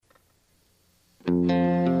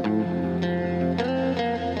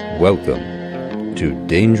Welcome to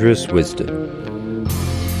Dangerous Wisdom,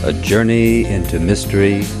 a journey into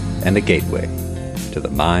mystery and a gateway to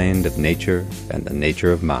the mind of nature and the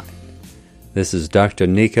nature of mind. This is Dr.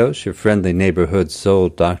 Nikos, your friendly neighborhood soul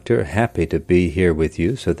doctor, happy to be here with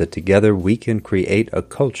you so that together we can create a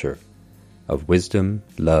culture of wisdom,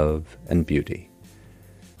 love, and beauty.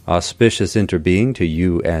 Auspicious interbeing to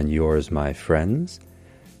you and yours, my friends.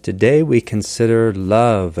 Today we consider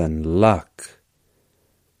love and luck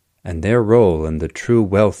and their role in the true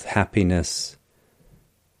wealth, happiness,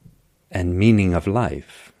 and meaning of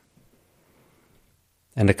life.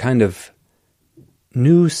 And a kind of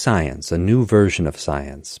new science, a new version of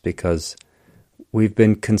science, because we've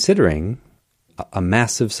been considering a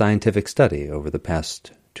massive scientific study over the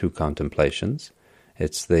past two contemplations.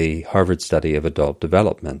 It's the Harvard study of adult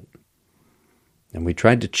development. And we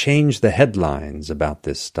tried to change the headlines about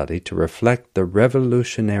this study to reflect the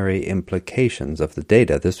revolutionary implications of the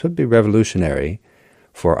data. This would be revolutionary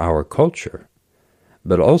for our culture,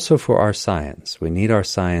 but also for our science. We need our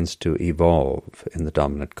science to evolve in the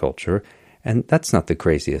dominant culture, and that's not the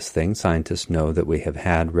craziest thing. Scientists know that we have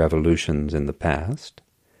had revolutions in the past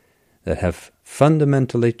that have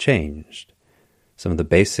fundamentally changed some of the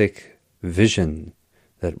basic vision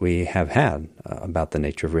that we have had about the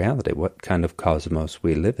nature of reality, what kind of cosmos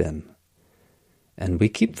we live in. And we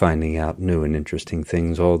keep finding out new and interesting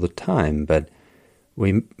things all the time, but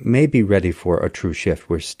we may be ready for a true shift.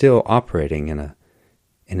 We're still operating in an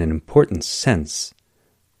important sense.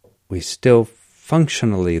 We still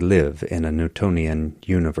functionally live in a Newtonian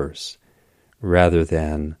universe rather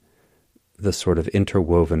than the sort of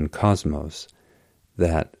interwoven cosmos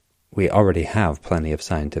that we already have plenty of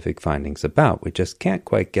scientific findings about. We just can't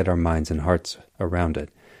quite get our minds and hearts around it.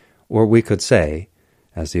 Or we could say,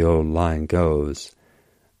 as the old line goes,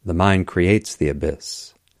 the mind creates the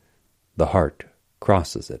abyss, the heart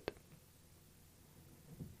crosses it.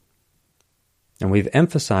 And we've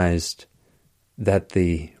emphasized that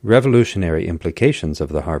the revolutionary implications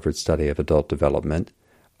of the Harvard study of adult development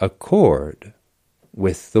accord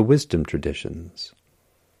with the wisdom traditions,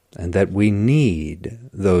 and that we need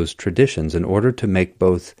those traditions in order to make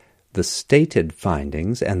both the stated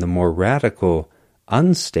findings and the more radical,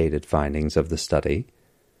 unstated findings of the study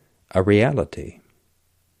a reality.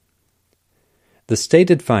 The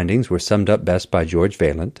stated findings were summed up best by George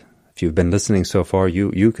Vaillant. If you've been listening so far,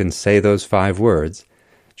 you can say those 5 words.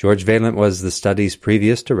 George Vaillant was the study's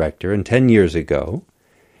previous director, and 10 years ago,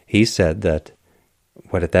 he said that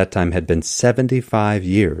what at that time had been 75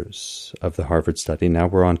 years of the Harvard study, now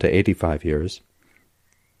we're on to 85 years.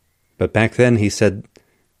 But back then he said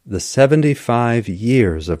the 75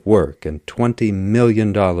 years of work and $20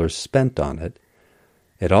 million spent on it,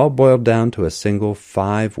 it all boiled down to a single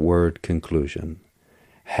 5-word conclusion.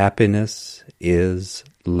 Happiness is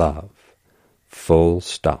love. Full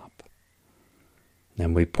stop.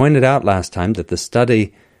 And we pointed out last time that the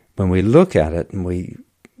study, when we look at it and we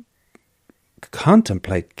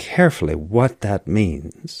contemplate carefully what that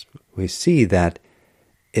means, we see that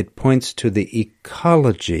it points to the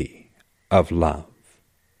ecology of love.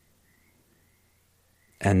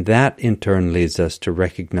 And that in turn leads us to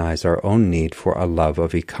recognize our own need for a love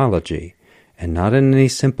of ecology, and not in any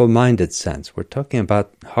simple-minded sense. We're talking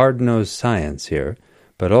about hard-nosed science here,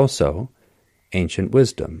 but also ancient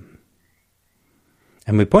wisdom.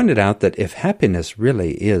 And we pointed out that if happiness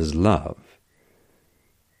really is love,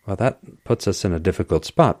 well, that puts us in a difficult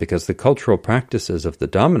spot because the cultural practices of the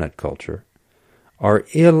dominant culture are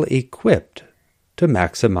ill-equipped to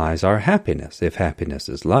maximize our happiness, if happiness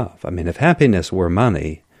is love. I mean, if happiness were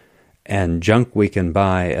money and junk we can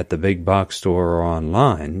buy at the big box store or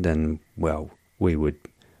online, then, well, we would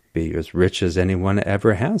be as rich as anyone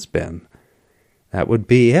ever has been. That would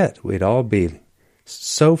be it. We'd all be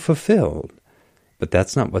so fulfilled. But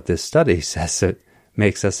that's not what this study says. It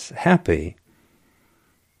makes us happy.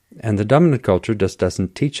 And the dominant culture just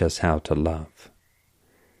doesn't teach us how to love.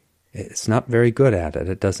 It's not very good at it.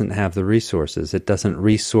 It doesn't have the resources. It doesn't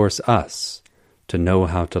resource us to know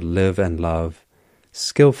how to live and love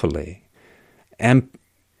skillfully. And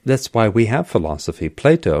that's why we have philosophy.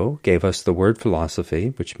 Plato gave us the word philosophy,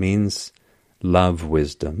 which means love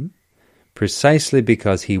wisdom, precisely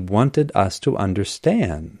because he wanted us to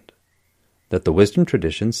understand that the wisdom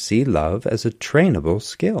traditions see love as a trainable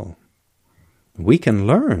skill. We can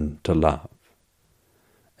learn to love.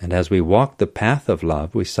 And as we walk the path of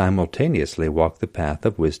love, we simultaneously walk the path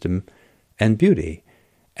of wisdom and beauty.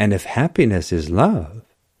 And if happiness is love,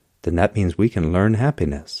 then that means we can learn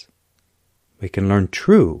happiness. We can learn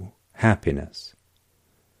true happiness.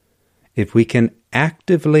 if we can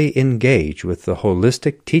actively engage with the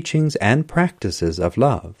holistic teachings and practices of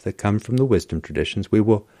love that come from the wisdom traditions, we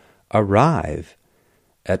will arrive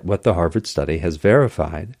at what the Harvard study has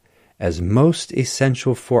verified as most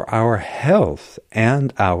essential for our health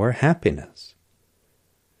and our happiness.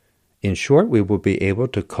 In short, we will be able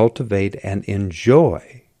to cultivate and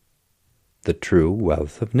enjoy the true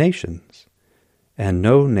wealth of nations. And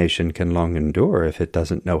no nation can long endure if it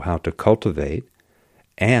doesn't know how to cultivate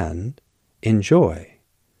and enjoy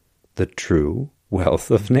the true wealth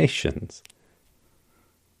of nations.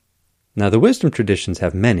 Now, the wisdom traditions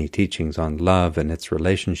have many teachings on love and its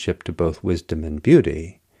relationship to both wisdom and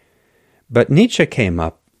beauty, but Nietzsche came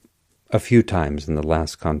up a few times in the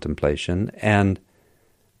last contemplation, and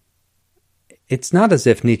it's not as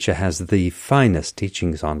if Nietzsche has the finest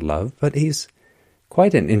teachings on love, but he's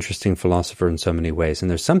quite an interesting philosopher in so many ways, and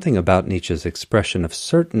there's something about Nietzsche's expression of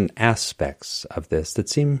certain aspects of this that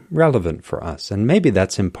seem relevant for us. And maybe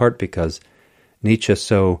that's in part because Nietzsche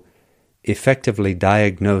so effectively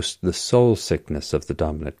diagnosed the soul sickness of the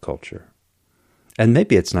dominant culture. And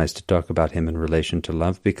maybe it's nice to talk about him in relation to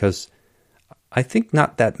love, because I think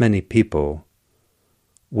not that many people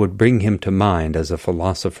would bring him to mind as a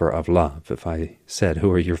philosopher of love. If I said, who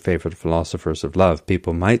are your favorite philosophers of love,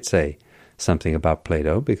 people might say something about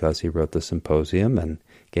Plato, because he wrote the Symposium and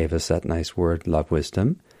gave us that nice word, love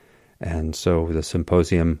wisdom. And so the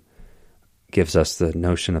Symposium gives us the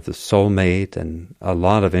notion of the soulmate and a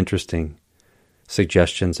lot of interesting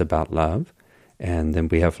suggestions about love. And then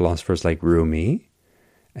we have philosophers like Rumi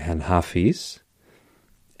and Hafiz,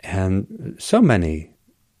 and so many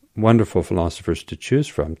wonderful philosophers to choose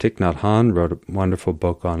from. Thich Nhat Hanh wrote a wonderful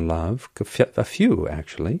book on love, a few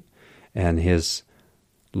actually, and his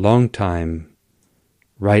longtime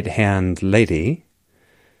right-hand lady,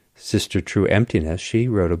 Sister True Emptiness, she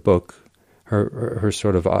wrote a book, her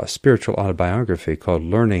sort of spiritual autobiography called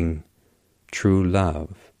Learning True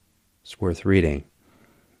Love. It's worth reading.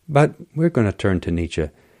 But we're going to turn to Nietzsche.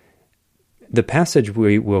 The passage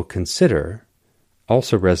we will consider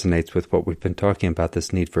also resonates with what we've been talking about,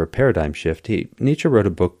 this need for a paradigm shift. Nietzsche wrote a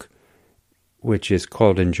book which is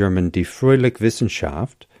called in German Die Fröhliche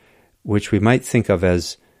Wissenschaft, which we might think of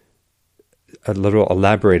as a little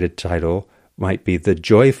elaborated title, might be The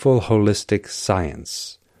Joyful Holistic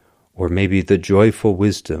Science, or maybe The Joyful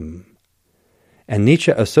Wisdom. And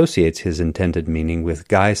Nietzsche associates his intended meaning with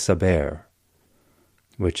Gaia Saber,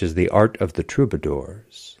 which is the art of the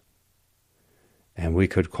troubadours. And we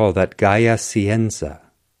could call that Gaia Scienza.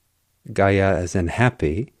 Gaia as in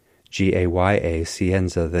happy, G-A-Y-A,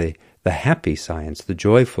 Scienza, the happy science, the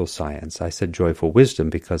joyful science. I said joyful wisdom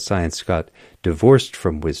because science got divorced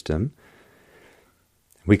from wisdom.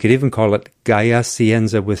 We could even call it Gaia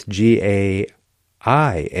Scienza with G-A-I-A.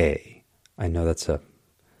 I know that's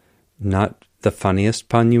not the funniest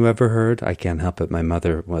pun you ever heard. I can't help it. My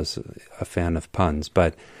mother was a fan of puns.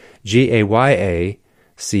 But G-A-Y-A,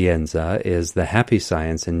 Scienza, is the happy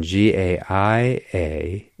science, and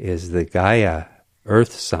G-A-I-A is the Gaia,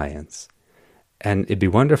 earth science. And it'd be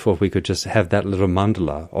wonderful if we could just have that little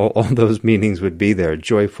mandala. All those meanings would be there.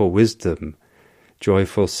 Joyful wisdom,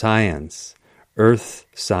 joyful science, earth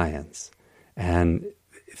science, and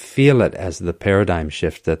feel it as the paradigm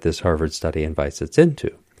shift that this Harvard study invites us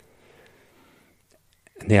into.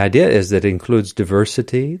 And the idea is that it includes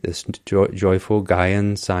diversity, this joyful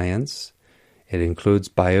Gaian science. It includes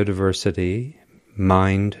biodiversity,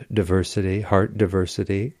 mind diversity, heart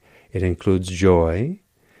diversity. It includes joy,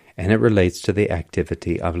 and it relates to the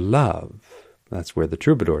activity of love. That's where the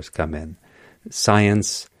troubadours come in.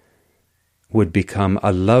 Science would become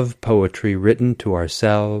a love poetry written to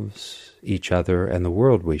ourselves, each other, and the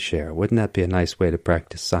world we share. Wouldn't that be a nice way to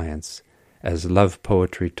practice science, as love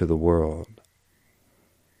poetry to the world,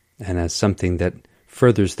 and as something that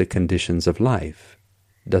furthers the conditions of life?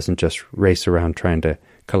 It doesn't just race around trying to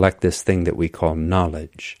collect this thing that we call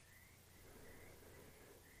knowledge.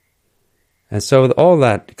 And so all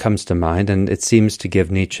that comes to mind, and it seems to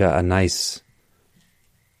give Nietzsche a nice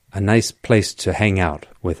place to hang out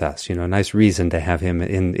with us, a nice reason to have him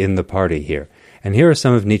in the party here. And here are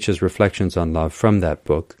some of Nietzsche's reflections on love from that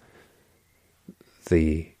book,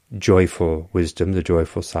 The Joyful Wisdom, The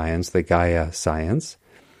Joyful Science, The Gaia Science.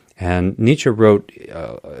 And Nietzsche wrote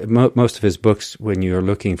most of his books, when you're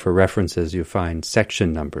looking for references, you find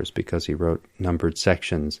section numbers, because he wrote numbered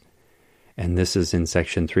sections. And this is in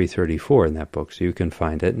section 334 in that book, so you can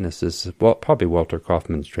find it. And this is probably Walter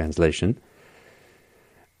Kaufmann's translation.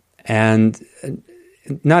 And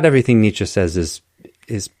not everything Nietzsche says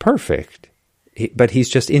is perfect, but he's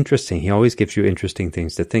just interesting. He always gives you interesting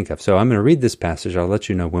things to think of. So I'm going to read this passage. I'll let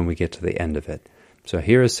you know when we get to the end of it. So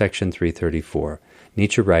here is section 334.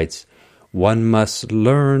 Nietzsche writes, "One must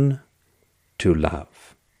learn to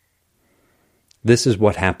love." This is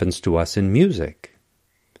what happens to us in music.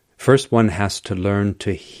 First, one has to learn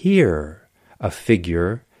to hear a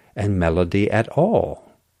figure and melody at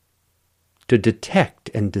all, to detect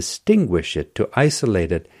and distinguish it, to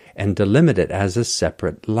isolate it and delimit it as a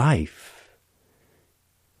separate life.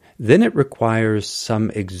 Then it requires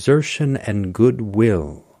some exertion and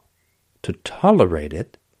goodwill to tolerate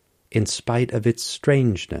it in spite of its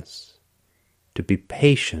strangeness, to be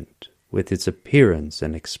patient with its appearance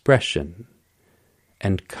and expression,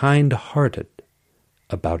 and kind-hearted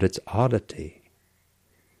about its oddity.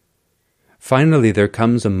 Finally, there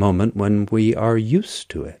comes a moment when we are used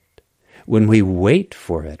to it, when we wait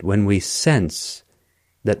for it, when we sense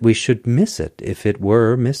that we should miss it if it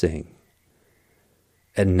were missing.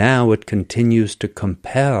 And now it continues to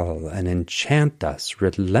compel and enchant us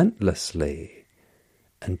relentlessly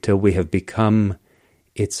until we have become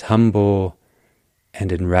its humble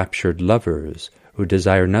and enraptured lovers who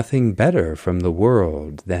desire nothing better from the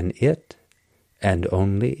world than it and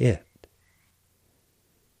only it.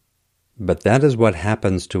 But that is what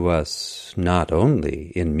happens to us not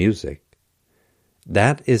only in music.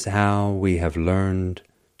 That is how we have learned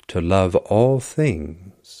to love all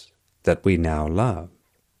things that we now love.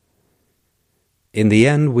 In the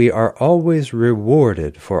end, we are always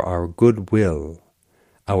rewarded for our goodwill,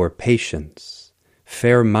 our patience,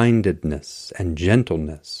 fair-mindedness, and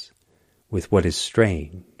gentleness with what is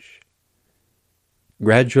strange.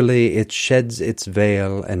 Gradually it sheds its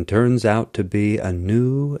veil and turns out to be a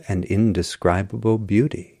new and indescribable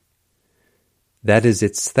beauty. That is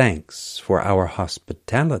its thanks for our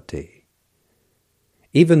hospitality.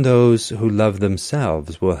 Even those who love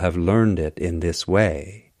themselves will have learned it in this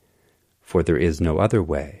way, for there is no other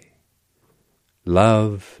way.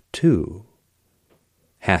 Love, too,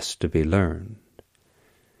 has to be learned.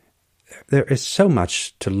 There is so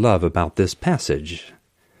much to love about this passage.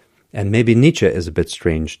 And maybe Nietzsche is a bit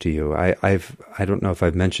strange to you. I don't know if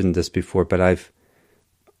I've mentioned this before, but I've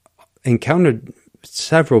encountered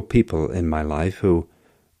several people in my life who,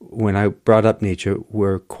 when I brought up Nietzsche,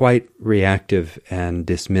 were quite reactive and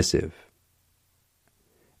dismissive.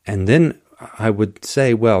 And then I would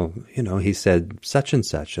say, well, he said such and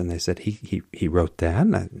such, and they said, he wrote that?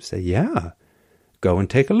 And I would say, yeah, go and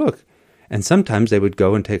take a look. And sometimes they would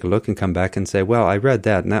go and take a look and come back and say, well, I read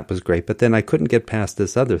that and that was great, but then I couldn't get past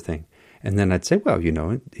this other thing. And then I'd say, well,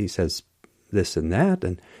 he says this and that,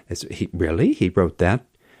 and he wrote that?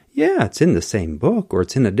 Yeah, it's in the same book, or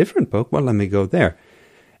it's in a different book. Well, let me go there.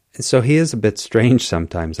 And so he is a bit strange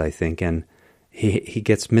sometimes, I think, and he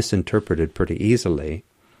gets misinterpreted pretty easily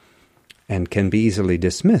and can be easily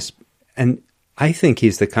dismissed. And I think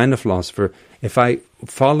he's the kind of philosopher, if I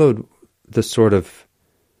followed the sort of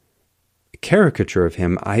caricature of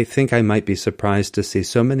him, I think I might be surprised to see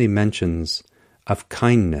so many mentions of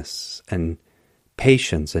kindness and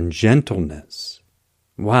patience and gentleness.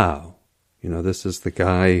 Wow. This is the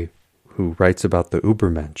guy who writes about the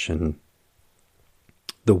Übermensch and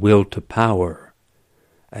the will to power.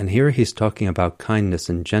 And here he's talking about kindness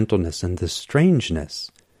and gentleness and the strangeness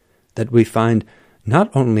that we find not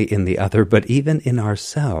only in the other, but even in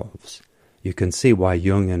ourselves. You can see why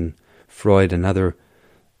Jung and Freud and other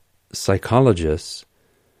psychologists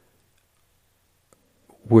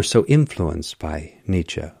were so influenced by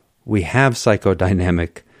Nietzsche. We have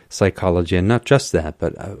psychodynamic psychology, and not just that,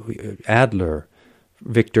 but Adler,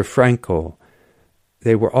 Viktor Frankl,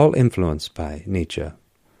 they were all influenced by Nietzsche.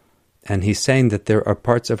 And he's saying that there are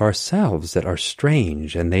parts of ourselves that are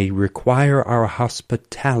strange, and they require our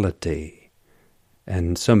hospitality.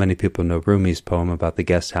 And so many people know Rumi's poem about the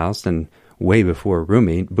guest house, and way before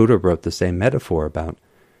Rumi, Buddha wrote the same metaphor about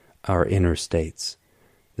our inner states,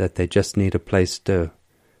 that they just need a place to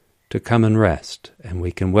come and rest, and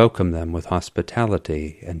we can welcome them with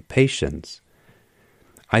hospitality and patience.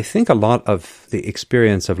 I think a lot of the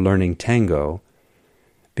experience of learning tango,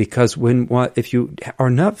 because if you are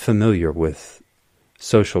not familiar with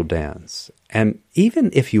social dance, and even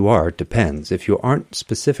if you are, it depends, if you aren't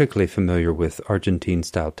specifically familiar with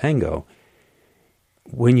Argentine-style tango,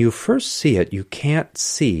 when you first see it, you can't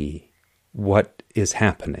see what is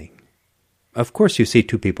happening. Of course you see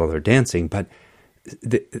two people are dancing, but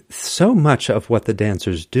so much of what the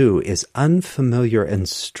dancers do is unfamiliar and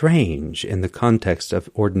strange in the context of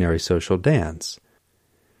ordinary social dance.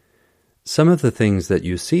 Some of the things that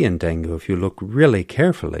you see in tango, if you look really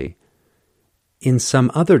carefully, in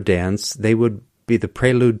some other dance, they would be the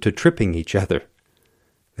prelude to tripping each other.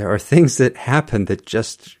 There are things that happen that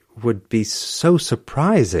just would be so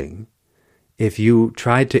surprising if you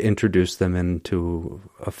tried to introduce them into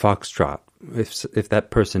a foxtrot, if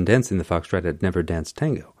that person dancing the foxtrot had never danced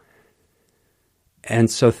tango.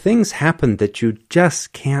 And so things happen that you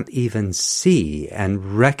just can't even see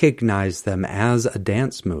and recognize them as a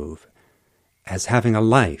dance move, as having a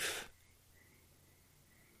life.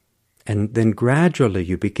 And then gradually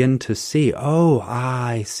you begin to see, oh,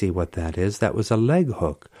 I see what that is. That was a leg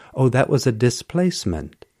hook. Oh, that was a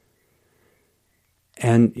displacement.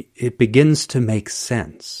 And it begins to make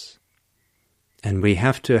sense. And we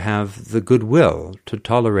have to have the goodwill to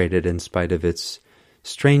tolerate it in spite of its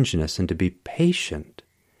strangeness and to be patient.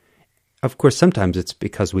 Of course, sometimes it's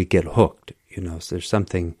because we get hooked, so there's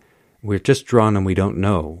something, we're just drawn and we don't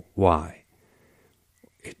know why.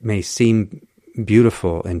 It may seem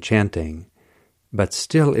beautiful, enchanting, but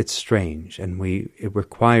still it's strange, and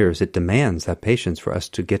it demands that patience for us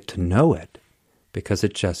to get to know it, because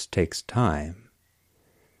it just takes time.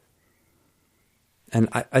 And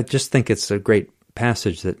I just think it's a great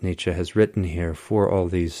passage that Nietzsche has written here for all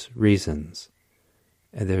these reasons.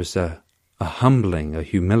 And there's a humbling, a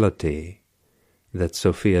humility that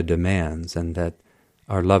Sophia demands and that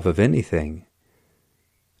our love of anything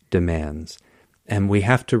demands. And we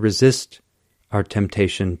have to resist our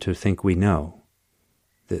temptation to think we know.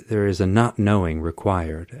 That there is a not knowing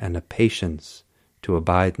required and a patience to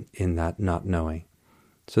abide in that not knowing.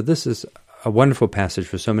 So this is a wonderful passage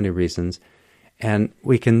for so many reasons. And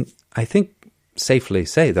we can, I think, safely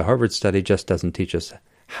say the Harvard study just doesn't teach us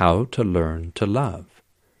how to learn to love,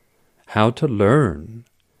 how to learn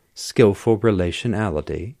skillful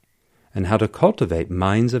relationality, and how to cultivate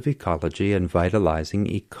minds of ecology and vitalizing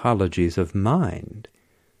ecologies of mind,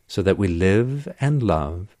 so that we live and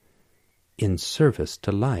love in service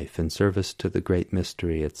to life, in service to the great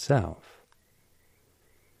mystery itself.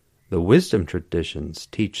 The wisdom traditions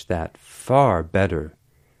teach that far better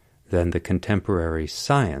than the contemporary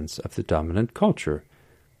science of the dominant culture.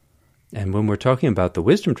 And when we're talking about the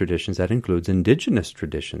wisdom traditions, that includes indigenous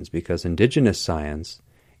traditions, because indigenous science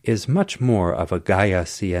is much more of a Gaia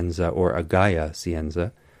Scienza or a Gaia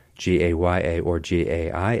Scienza, G-A-Y-A or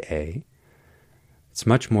G-A-I-A. It's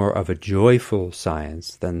much more of a joyful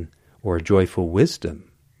science or a joyful wisdom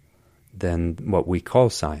than what we call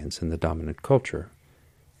science in the dominant culture,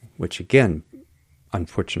 which again,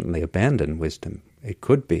 unfortunately, abandon wisdom. It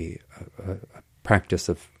could be a practice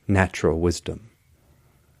of natural wisdom.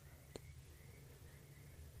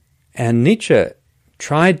 And Nietzsche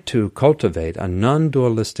tried to cultivate a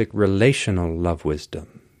non-dualistic relational love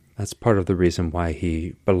wisdom. That's part of the reason why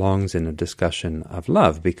he belongs in a discussion of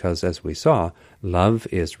love, because as we saw, love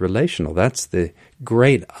is relational. That's the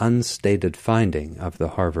great unstated finding of the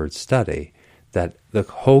Harvard study, that the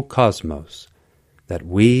whole cosmos, that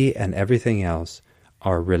we and everything else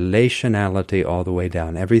are relationality all the way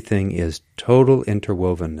down. Everything is total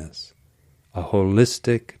interwovenness, a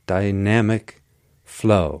holistic, dynamic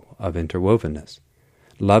flow of interwovenness.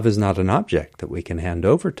 Love is not an object that we can hand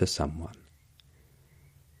over to someone.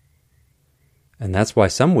 And that's why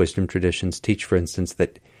some wisdom traditions teach, for instance,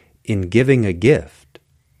 that in giving a gift,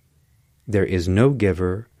 there is no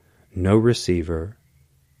giver, no receiver,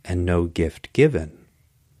 and no gift given.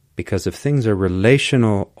 Because if things are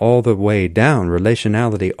relational all the way down,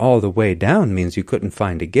 relationality all the way down means you couldn't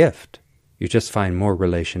find a gift. You just find more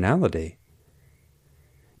relationality.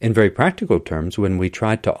 In very practical terms, when we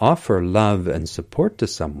try to offer love and support to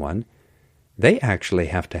someone, they actually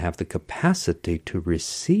have to have the capacity to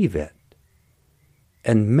receive it.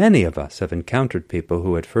 And many of us have encountered people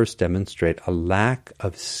who at first demonstrate a lack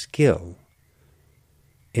of skill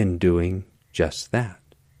in doing just that.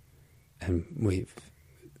 And we've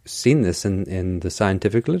seen this in the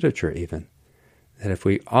scientific literature even, that if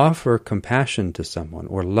we offer compassion to someone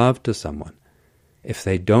or love to someone, if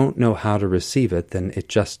they don't know how to receive it, then it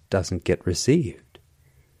just doesn't get received.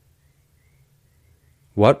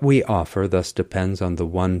 What we offer thus depends on the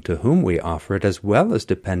one to whom we offer it, as well as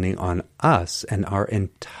depending on us and our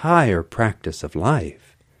entire practice of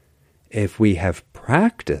life. If we have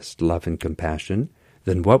practiced love and compassion,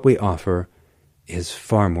 then what we offer is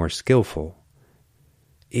far more skillful.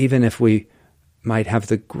 Even if we might have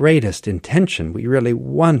the greatest intention, we really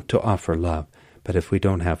want to offer love, but if we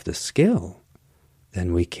don't have the skill,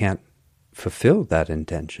 then we can't fulfill that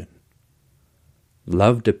intention.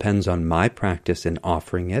 Love depends on my practice in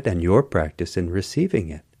offering it and your practice in receiving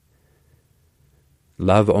it.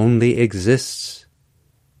 Love only exists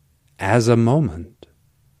as a moment,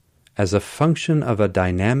 as a function of a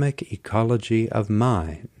dynamic ecology of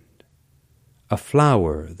mind, a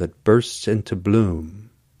flower that bursts into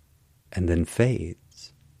bloom and then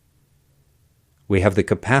fades. We have the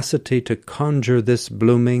capacity to conjure this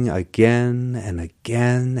blooming again and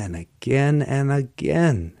again and again and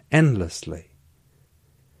again, endlessly.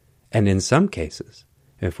 And in some cases,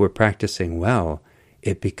 if we're practicing well,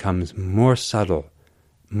 it becomes more subtle,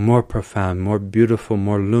 more profound, more beautiful,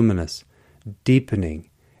 more luminous, deepening,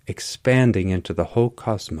 expanding into the whole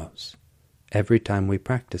cosmos. Every time we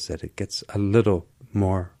practice it, it gets a little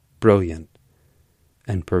more brilliant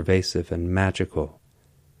and pervasive and magical.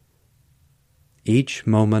 Each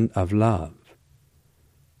moment of love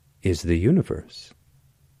is the universe.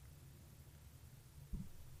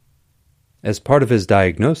 As part of his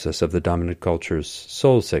diagnosis of the dominant culture's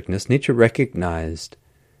soul sickness, Nietzsche recognized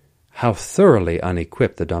how thoroughly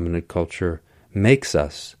unequipped the dominant culture makes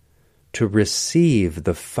us to receive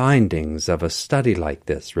the findings of a study like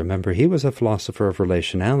this. Remember, he was a philosopher of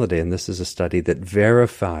relationality, and this is a study that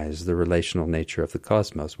verifies the relational nature of the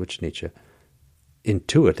cosmos, which Nietzsche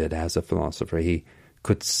intuited as a philosopher. He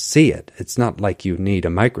could see it. It's not like you need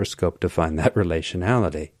a microscope to find that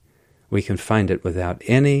relationality. We can find it without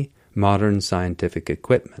any modern scientific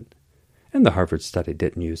equipment. And the Harvard study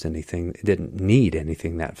didn't need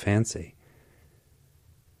anything that fancy.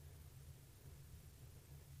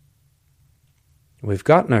 We've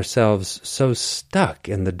gotten ourselves so stuck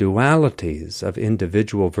in the dualities of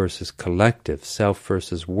individual versus collective, self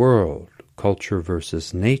versus world, culture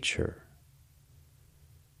versus nature.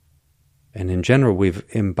 And in general, we've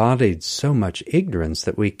embodied so much ignorance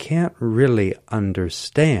that we can't really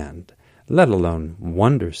understand, let alone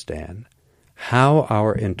wonderstand, how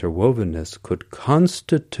our interwovenness could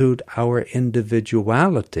constitute our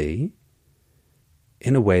individuality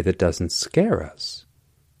in a way that doesn't scare us,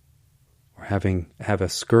 or have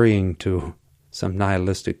us scurrying to some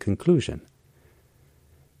nihilistic conclusion.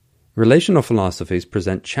 Relational philosophies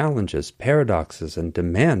present challenges, paradoxes, and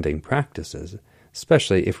demanding practices,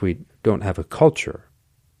 especially if we don't have a culture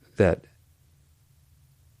that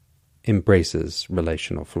embraces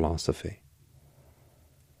relational philosophy.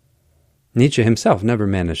 Nietzsche himself never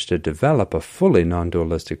managed to develop a fully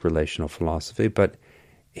non-dualistic relational philosophy, but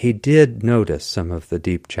he did notice some of the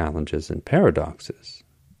deep challenges and paradoxes.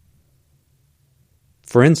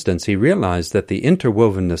 For instance, he realized that the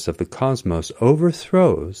interwovenness of the cosmos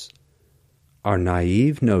overthrows our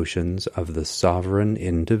naive notions of the sovereign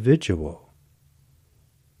individual.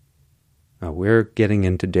 Now, we're getting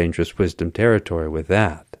into dangerous wisdom territory with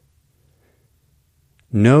that.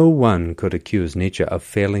 No one could accuse Nietzsche of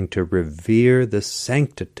failing to revere the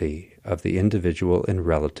sanctity of the individual in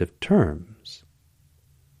relative terms.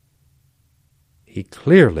 He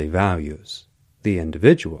clearly values the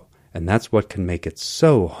individual, and that's what can make it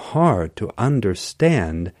so hard to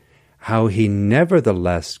understand how he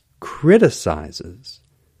nevertheless criticizes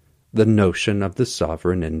the notion of the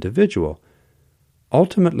sovereign individual,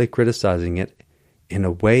 ultimately criticizing it in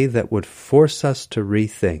a way that would force us to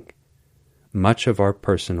rethink much of our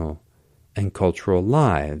personal and cultural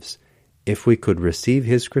lives if we could receive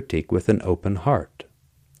his critique with an open heart,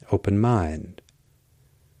 open mind.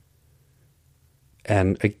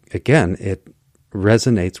 And again, it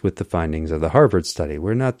resonates with the findings of the Harvard study.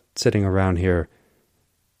 We're not sitting around here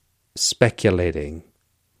speculating.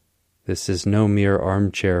 This is no mere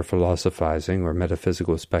armchair philosophizing or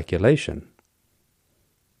metaphysical speculation.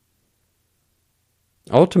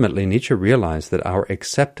 Ultimately, Nietzsche realized that our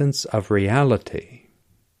acceptance of reality,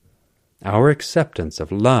 our acceptance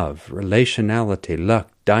of love, relationality,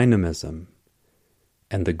 luck, dynamism,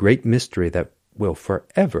 and the great mystery that will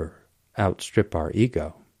forever outstrip our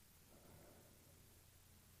ego,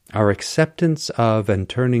 our acceptance of and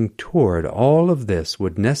turning toward all of this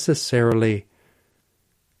would necessarily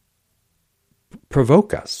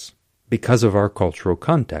provoke us because of our cultural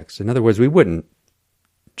context. In other words, we wouldn't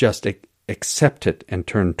just accept it and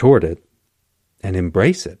turn toward it and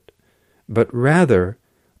embrace it, but rather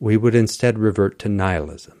we would instead revert to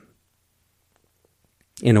nihilism.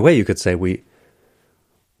 In a way, you could say we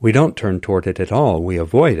don't turn toward it at all. We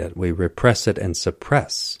avoid it. We repress it and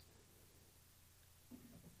suppress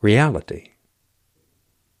reality.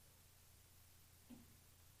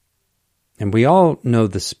 And we all know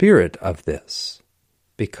the spirit of this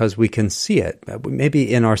because we can see it,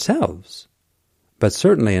 maybe in ourselves, but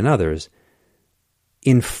certainly in others,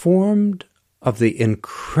 informed of the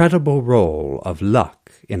incredible role of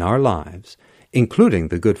luck in our lives, including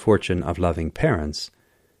the good fortune of loving parents.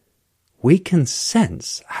 We can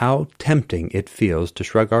sense how tempting it feels to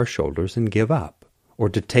shrug our shoulders and give up, or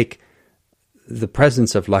to take the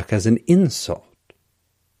presence of luck as an insult.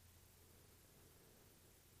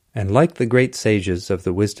 And like the great sages of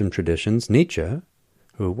the wisdom traditions, Nietzsche,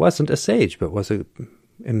 who wasn't a sage but was in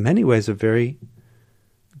many ways a very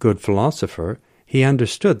good philosopher, he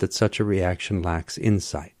understood that such a reaction lacks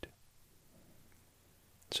insight.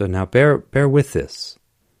 So now bear with this,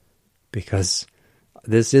 because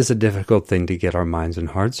this is a difficult thing to get our minds and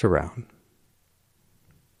hearts around.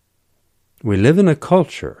 We live in a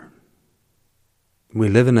culture, we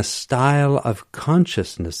live in a style of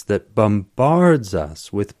consciousness that bombards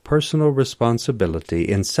us with personal responsibility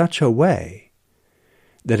in such a way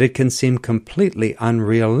that it can seem completely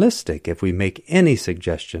unrealistic if we make any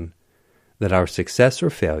suggestion that our success or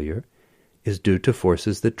failure is due to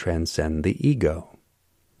forces that transcend the ego.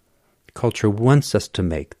 Culture wants us to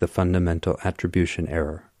make the fundamental attribution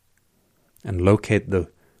error and locate the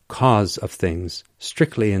cause of things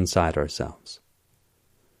strictly inside ourselves.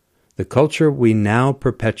 The culture we now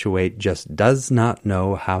perpetuate just does not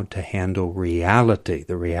know how to handle reality,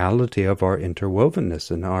 the reality of our interwovenness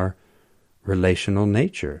and our relational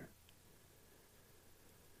nature.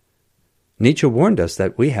 Nietzsche warned us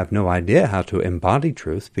that we have no idea how to embody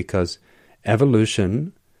truth because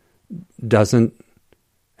evolution doesn't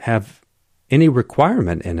have any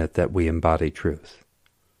requirement in it that we embody truth.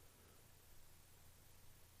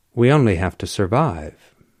 We only have to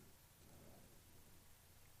survive.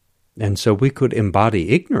 And so we could embody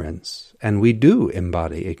ignorance, and we do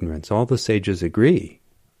embody ignorance. All the sages agree.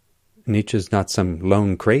 Nietzsche's not some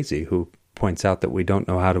lone crazy who points out that we don't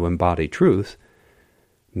know how to embody truth.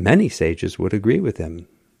 Many sages would agree with him.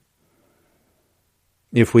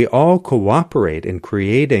 If we all cooperate in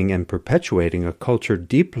creating and perpetuating a culture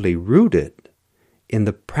deeply rooted in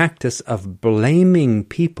the practice of blaming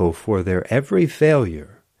people for their every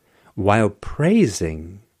failure, while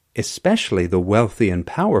praising especially the wealthy and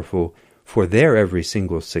powerful for their every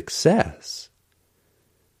single success,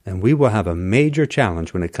 then we will have a major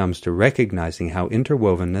challenge when it comes to recognizing how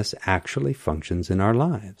interwovenness actually functions in our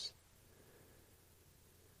lives.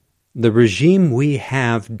 The regime we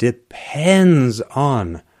have depends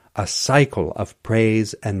on a cycle of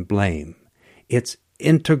praise and blame. It's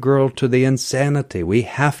integral to the insanity. We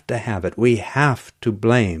have to have it. We have to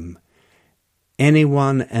blame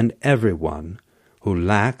anyone and everyone who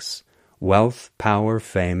lacks wealth, power,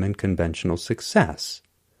 fame, and conventional success.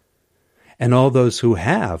 And all those who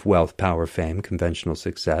have wealth, power, fame, conventional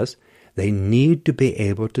success, they need to be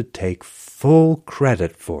able to take full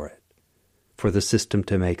credit for it, for the system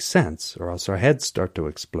to make sense, or else our heads start to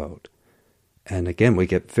explode. And again, we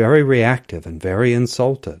get very reactive and very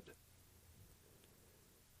insulted.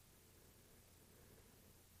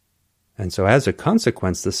 And so as a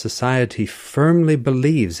consequence, the society firmly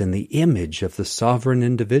believes in the image of the sovereign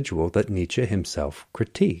individual that Nietzsche himself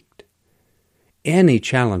critiqued. Any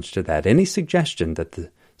challenge to that, any suggestion that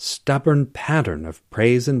the stubborn pattern of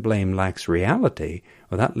praise and blame lacks reality,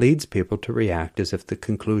 well, that leads people to react as if the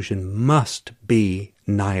conclusion must be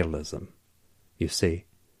nihilism. You see,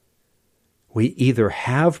 we either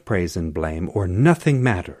have praise and blame or nothing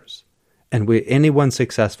matters, and anyone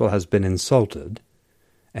successful has been insulted,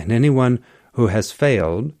 and anyone who has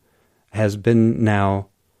failed has been now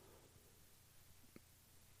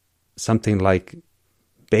something like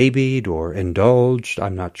babied or indulged.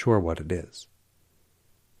 I'm not sure what it is.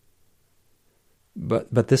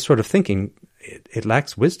 But this sort of thinking, it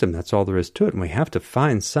lacks wisdom. That's all there is to it. And we have to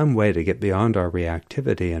find some way to get beyond our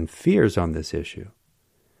reactivity and fears on this issue.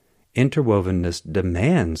 Interwovenness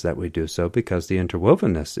demands that we do so because the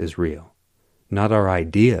interwovenness is real, not our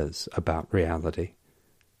ideas about reality.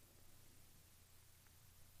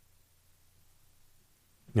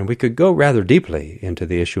 And we could go rather deeply into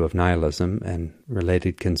the issue of nihilism and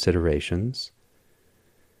related considerations.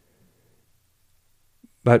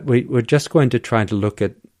 But we're just going to try to look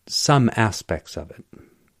at some aspects of it.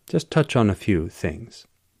 Just touch on a few things.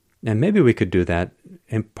 And maybe we could do that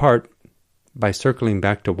in part by circling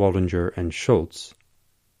back to Waldinger and Schultz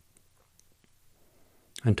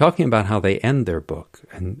and talking about how they end their book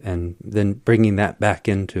and then bringing that back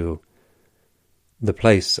into the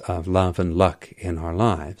place of love and luck in our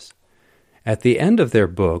lives. At the end of their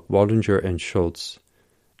book, Waldinger and Schultz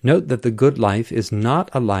note that the good life is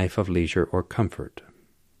not a life of leisure or comfort.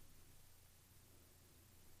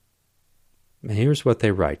 And here's what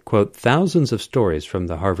they write, quote, "Thousands of stories from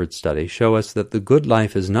the Harvard study show us that the good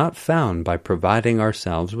life is not found by providing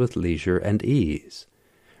ourselves with leisure and ease.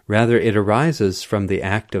 Rather, it arises from the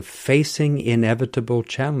act of facing inevitable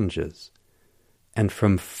challenges and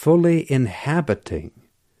from fully inhabiting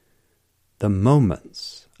the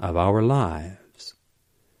moments of our lives.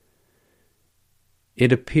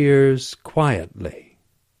 It appears quietly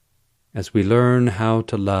as we learn how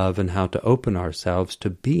to love and how to open ourselves to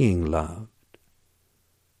being loved,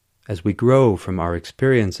 as we grow from our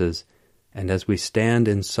experiences and as we stand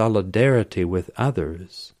in solidarity with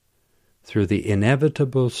others through the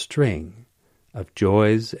inevitable string of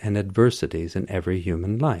joys and adversities in every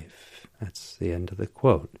human life. That's the end of the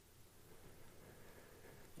quote.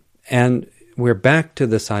 And we're back to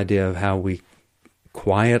this idea of how we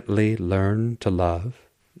quietly learn to love.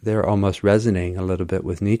 They're almost resonating a little bit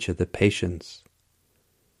with Nietzsche, the patience,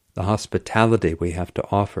 the hospitality we have to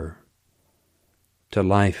offer to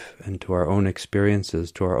life and to our own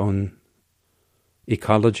experiences, to our own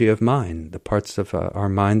ecology of mind, the parts of our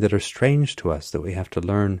mind that are strange to us that we have to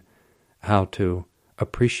learn how to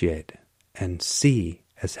appreciate and see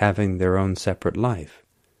as having their own separate life,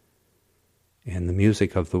 in the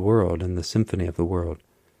music of the world and the symphony of the world.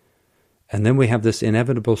 And then we have this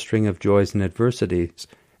inevitable string of joys and adversities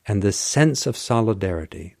and this sense of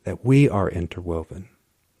solidarity that we are interwoven.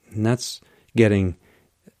 And that's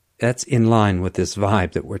in line with this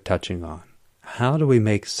vibe that we're touching on. How do we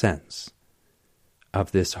make sense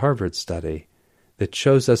of this Harvard study that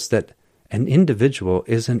shows us that an individual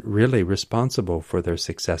isn't really responsible for their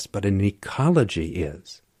success, but an ecology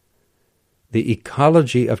is? The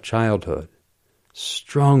ecology of childhood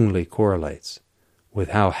strongly correlates with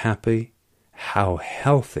how happy, how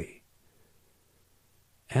healthy,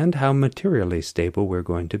 and how materially stable we're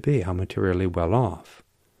going to be, how materially well off.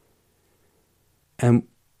 And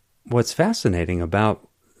what's fascinating about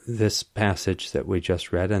this passage that we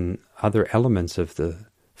just read and other elements of the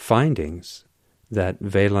findings that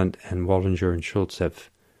Valent and Waldinger and Schultz have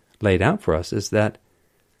laid out for us is that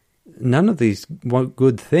none of these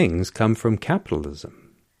good things come from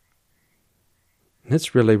capitalism.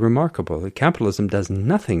 It's really remarkable that capitalism does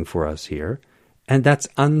nothing for us here, and that's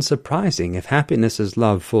unsurprising. If happiness is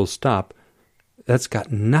love, full stop, that's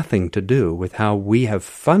got nothing to do with how we have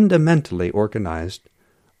fundamentally organized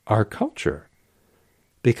our culture,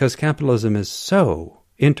 because capitalism is so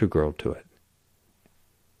integral to it.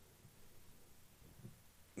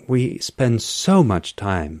 We spend so much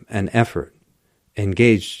time and effort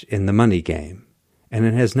engaged in the money game, and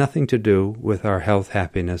it has nothing to do with our health,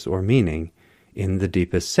 happiness, or meaning in the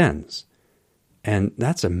deepest sense. And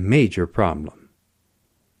that's a major problem.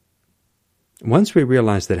 Once we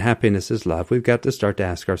realize that happiness is love, we've got to start to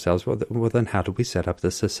ask ourselves, well, then how do we set up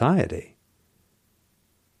the society?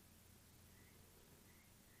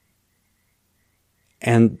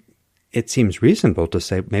 And it seems reasonable to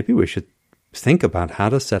say maybe we should think about how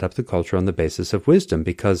to set up the culture on the basis of wisdom,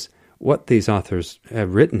 because what these authors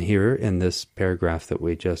have written here in this paragraph that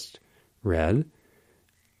we just read,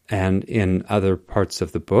 and in other parts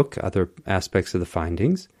of the book, other aspects of the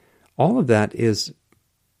findings, all of that is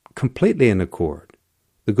completely in accord.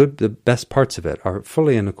 The best parts of it are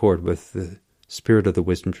fully in accord with the spirit of the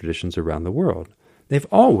wisdom traditions around the world. They've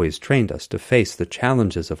always trained us to face the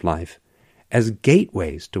challenges of life as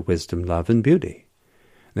gateways to wisdom, love, and beauty.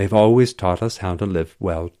 They've always taught us how to live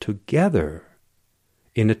well together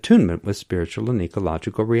in attunement with spiritual and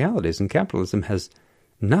ecological realities, and capitalism has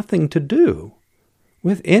nothing to do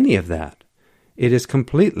with any of that. It is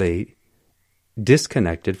completely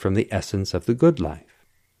disconnected from the essence of the good life.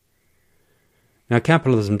 Now,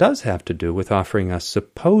 capitalism does have to do with offering us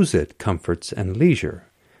supposed comforts and leisure.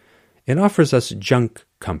 It offers us junk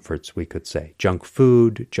comforts, we could say. Junk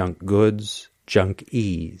food, junk goods, junk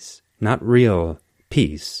ease. Not real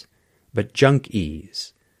peace, but junk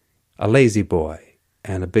ease. A lazy boy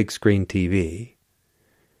and a big screen TV.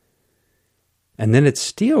 And then it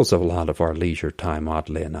steals a lot of our leisure time,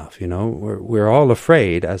 oddly enough. You know, we're all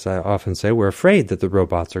afraid, as I often say, we're afraid that the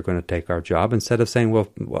robots are going to take our job, instead of saying,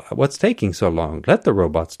 well, what's taking so long? Let the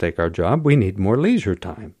robots take our job. We need more leisure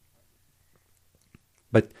time.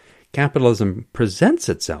 But capitalism presents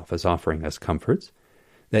itself as offering us comforts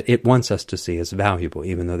that it wants us to see as valuable,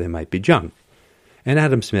 even though they might be junk. And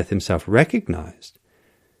Adam Smith himself recognized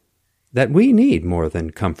that we need more than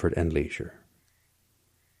comfort and leisure.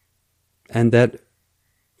 And that,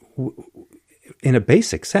 in a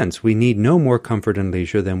basic sense, we need no more comfort and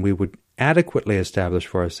leisure than we would adequately establish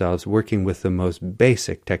for ourselves working with the most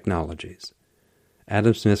basic technologies.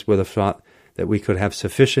 Adam Smith would have thought that we could have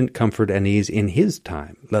sufficient comfort and ease in his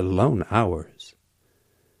time, let alone ours.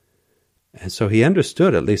 And so he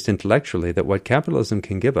understood, at least intellectually, that what capitalism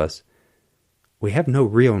can give us, we have no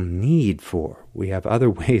real need for. We have other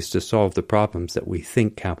ways to solve the problems that we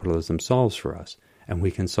think capitalism solves for us, and we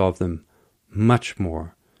can solve them much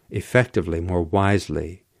more effectively, more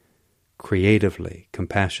wisely, creatively,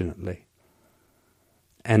 compassionately.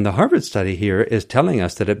 And the Harvard study here is telling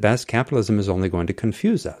us that at best capitalism is only going to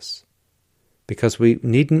confuse us, because we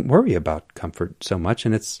needn't worry about comfort so much,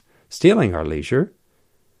 and it's stealing our leisure.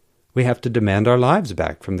 We have to demand our lives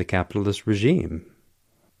back from the capitalist regime.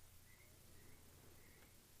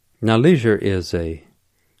 Now, leisure is a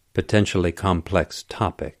potentially complex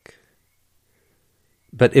topic.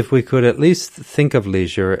 But if we could at least think of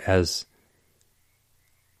leisure as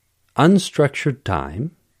unstructured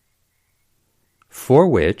time for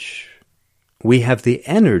which we have the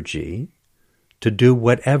energy to do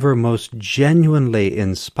whatever most genuinely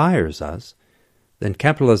inspires us, then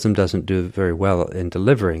capitalism doesn't do very well in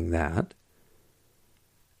delivering that.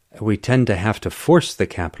 We tend to have to force the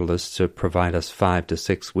capitalists to provide us 5 to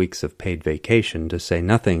 6 weeks of paid vacation, to say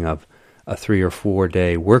nothing of a 3 or 4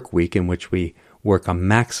 day work week in which we work a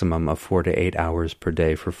maximum of 4 to 8 hours per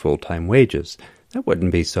day for full-time wages. That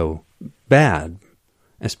wouldn't be so bad,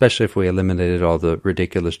 especially if we eliminated all the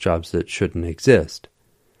ridiculous jobs that shouldn't exist.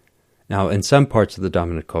 Now, in some parts of the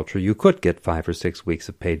dominant culture, you could get 5 or 6 weeks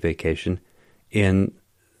of paid vacation. In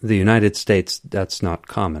the United States, that's not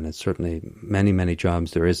common. It's certainly many, many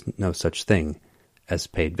jobs. There is no such thing as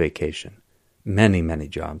paid vacation. Many, many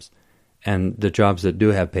jobs. And the jobs that do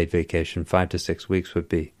have paid vacation, 5 to 6 weeks would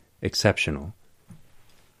be exceptional.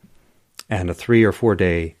 And a 3 or 4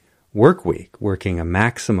 day work week, working a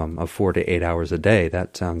maximum of 4 to 8 hours a day,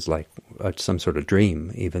 that sounds like some sort of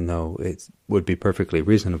dream, even though it would be perfectly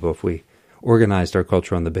reasonable if we organized our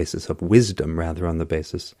culture on the basis of wisdom rather on the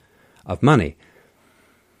basis of money.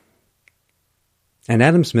 And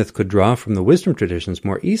Adam Smith could draw from the wisdom traditions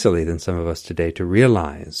more easily than some of us today to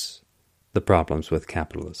realize the problems with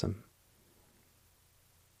capitalism.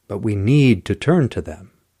 But we need to turn to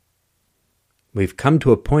them. We've come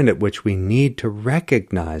to a point at which we need to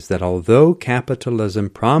recognize that although capitalism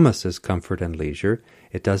promises comfort and leisure,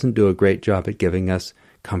 it doesn't do a great job at giving us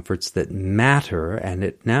comforts that matter, and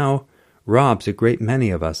it now robs a great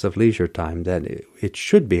many of us of leisure time that it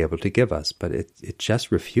should be able to give us, but it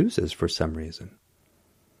just refuses for some reason.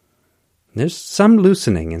 There's some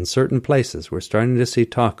loosening in certain places. We're starting to see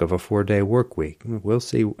talk of a 4-day work week. We'll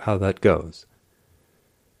see how that goes.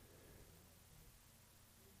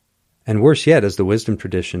 And worse yet, as the wisdom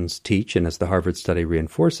traditions teach and as the Harvard study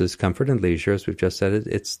reinforces, comfort and leisure, as we've just said,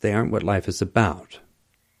 they aren't what life is about.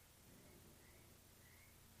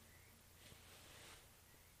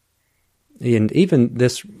 And even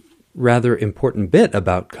this rather important bit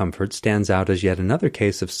about comfort stands out as yet another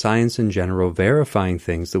case of science in general verifying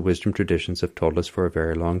things the wisdom traditions have told us for a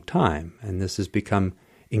very long time. And this has become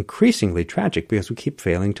increasingly tragic because we keep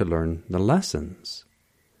failing to learn the lessons.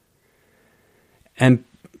 And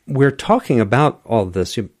we're talking about all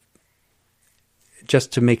this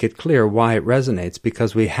just to make it clear why it resonates,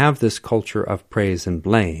 because we have this culture of praise and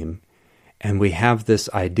blame, and we have this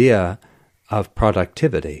idea of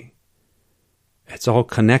productivity. It's all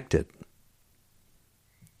connected.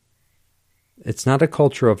 It's not a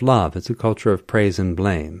culture of love, it's a culture of praise and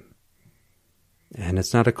blame. And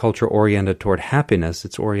it's not a culture oriented toward happiness,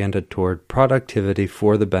 it's oriented toward productivity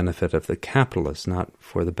for the benefit of the capitalist, not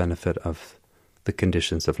for the benefit of the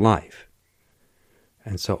conditions of life.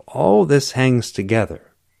 And so all this hangs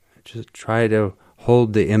together. Just try to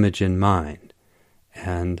hold the image in mind,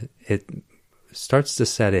 and it starts to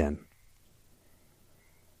set in.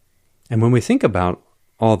 And when we think about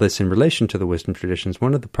all this in relation to the wisdom traditions,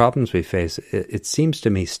 one of the problems we face, it seems to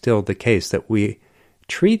me still the case that we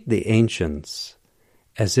treat the ancients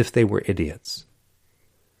as if they were idiots,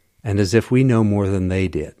 and as if we know more than they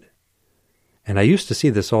did. And I used to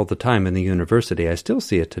see this all the time in the university. I still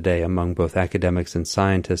see it today among both academics and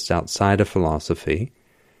scientists outside of philosophy,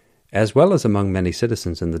 as well as among many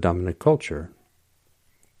citizens in the dominant culture.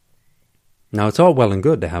 Now, it's all well and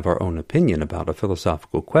good to have our own opinion about a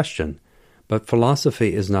philosophical question, but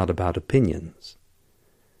philosophy is not about opinions.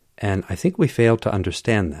 And I think we fail to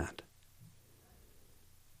understand that.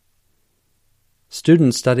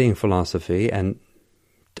 Students studying philosophy, and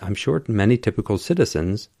I'm sure many typical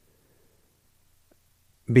citizens,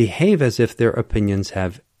 behave as if their opinions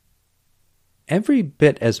have every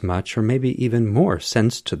bit as much, or maybe even more,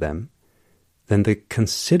 sense to them than the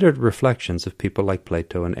considered reflections of people like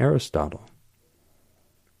Plato and Aristotle.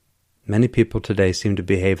 Many people today seem to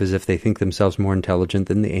behave as if they think themselves more intelligent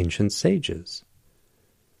than the ancient sages.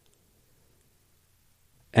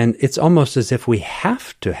 And it's almost as if we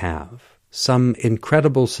have to have some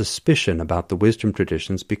incredible suspicion about the wisdom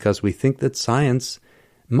traditions because we think that science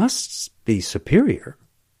must be superior.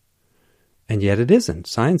 And yet it isn't.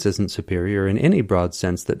 Science isn't superior in any broad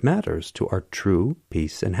sense that matters to our true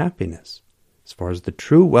peace and happiness, as far as the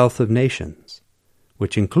true wealth of nations,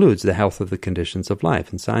 which includes the health of the conditions of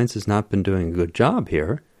life. And science has not been doing a good job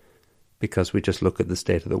here because we just look at the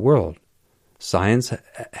state of the world. Science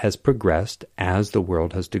has progressed as the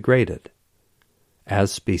world has degraded,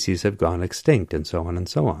 as species have gone extinct, and so on and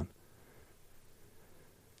so on.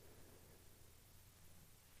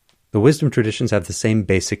 The wisdom traditions have the same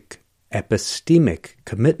basic epistemic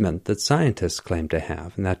commitment that scientists claim to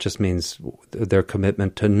have, and that just means their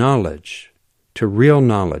commitment to knowledge, to real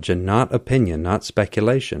knowledge, and not opinion, not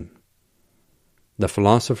speculation. The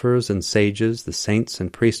philosophers and sages, the saints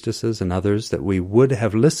and priestesses and others that we would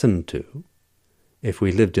have listened to if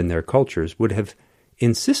we lived in their cultures would have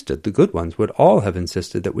insisted, the good ones would all have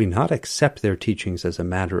insisted, that we not accept their teachings as a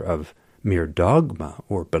matter of mere dogma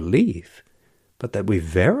or belief, but that we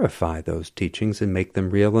verify those teachings and make them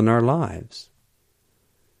real in our lives.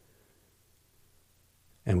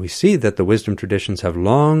 And we see that the wisdom traditions have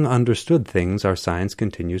long understood things our science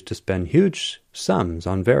continues to spend huge sums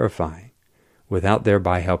on verifying, without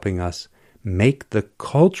thereby helping us make the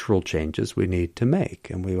cultural changes we need to make.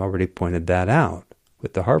 And we already pointed that out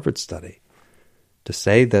with the Harvard study. To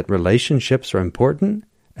say that relationships are important,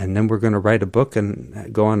 and then we're going to write a book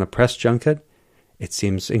and go on a press junket, it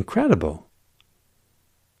seems incredible.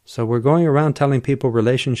 So we're going around telling people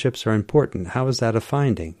relationships are important. How is that a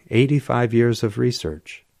finding? 85 years of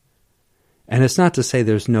research. And it's not to say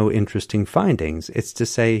there's no interesting findings. It's to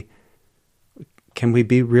say, can we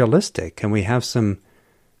be realistic? Can we have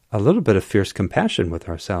a little bit of fierce compassion with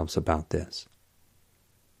ourselves about this?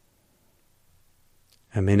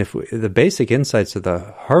 I mean, the basic insights of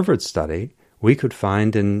the Harvard study, we could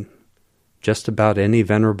find in just about any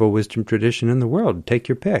venerable wisdom tradition in the world. Take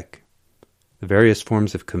your pick. The various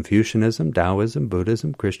forms of Confucianism, Taoism,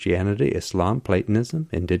 Buddhism, Christianity, Islam, Platonism,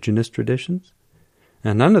 indigenous traditions.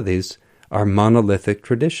 And none of these are monolithic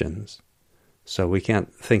traditions. So we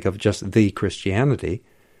can't think of just the Christianity.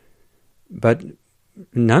 But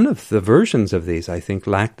none of the versions of these, I think,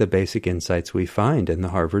 lack the basic insights we find in the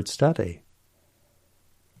Harvard study.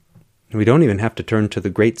 We don't even have to turn to the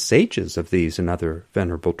great sages of these and other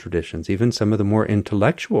venerable traditions. Even some of the more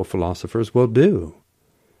intellectual philosophers will do.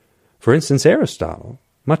 For instance, Aristotle,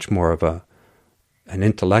 much more of an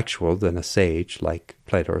intellectual than a sage like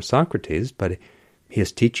Plato or Socrates, but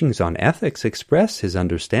his teachings on ethics express his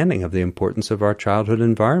understanding of the importance of our childhood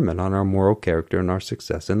environment on our moral character and our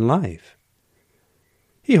success in life.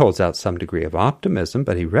 He holds out some degree of optimism,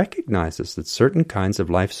 but he recognizes that certain kinds of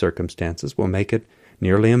life circumstances will make it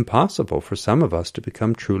nearly impossible for some of us to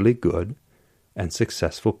become truly good and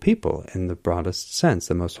successful people in the broadest sense,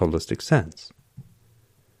 the most holistic sense.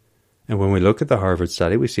 And when we look at the Harvard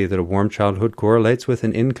study, we see that a warm childhood correlates with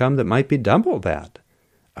an income that might be double that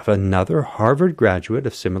of another Harvard graduate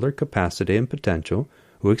of similar capacity and potential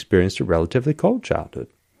who experienced a relatively cold childhood.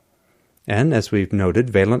 And as we've noted,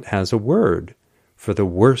 Valent has a word for the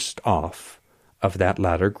worst off of that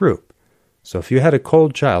latter group. So if you had a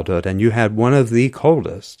cold childhood and you had one of the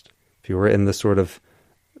coldest, if you were in the sort of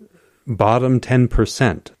bottom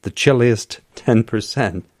 10%, the chilliest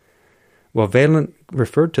 10%, well, Valent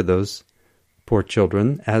referred to those poor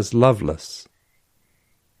children as loveless.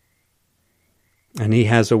 And he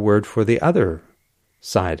has a word for the other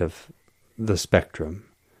side of the spectrum,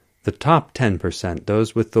 the top 10%,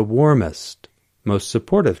 those with the warmest, most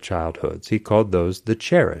supportive childhoods. He called those the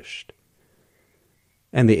cherished.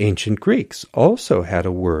 And the ancient Greeks also had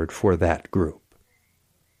a word for that group.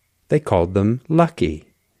 They called them lucky.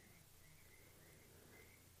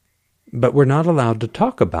 But we're not allowed to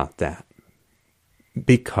talk about that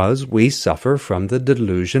because we suffer from the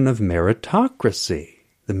delusion of meritocracy,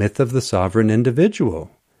 the myth of the sovereign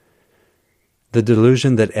individual, the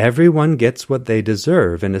delusion that everyone gets what they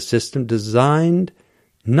deserve in a system designed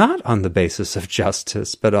not on the basis of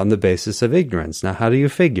justice, but on the basis of ignorance. Now, how do you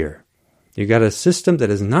figure? You got a system that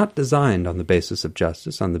is not designed on the basis of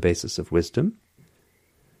justice, on the basis of wisdom,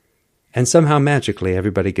 and somehow magically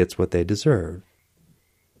everybody gets what they deserve.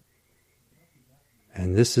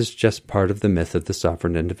 And this is just part of the myth of the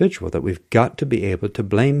sovereign individual, that we've got to be able to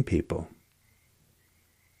blame people.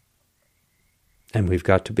 And we've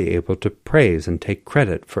got to be able to praise and take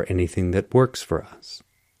credit for anything that works for us.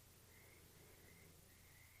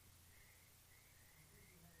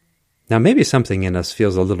 Now, maybe something in us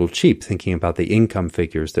feels a little cheap thinking about the income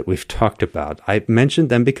figures that we've talked about. I mentioned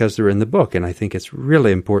them because they're in the book, and I think it's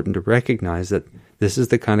really important to recognize that this is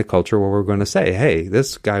the kind of culture where we're going to say, hey,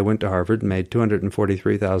 this guy went to Harvard and made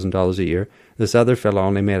 $243,000 a year. This other fellow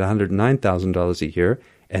only made $109,000 a year,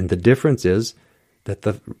 and the difference is that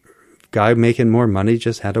the guy making more money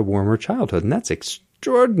just had a warmer childhood, and that's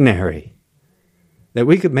extraordinary. That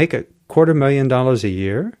we could make $250,000 a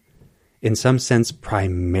year, in some sense,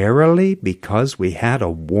 primarily because we had a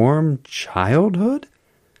warm childhood,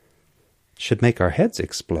 should make our heads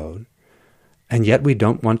explode. And yet we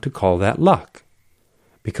don't want to call that luck,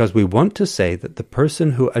 because we want to say that the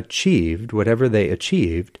person who achieved whatever they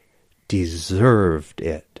achieved deserved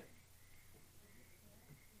it.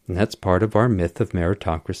 And that's part of our myth of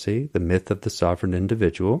meritocracy, the myth of the sovereign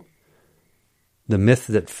individual, the myth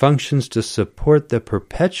that functions to support the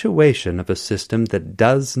perpetuation of a system that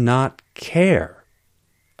does not care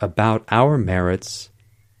about our merits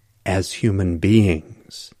as human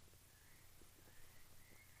beings.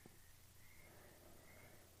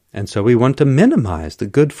 And so we want to minimize the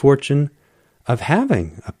good fortune of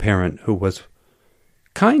having a parent who was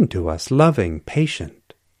kind to us, loving,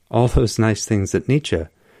 patient, all those nice things that Nietzsche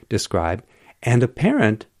described, and a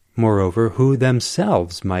parent, moreover, who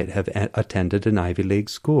themselves might have attended an Ivy League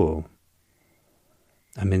school.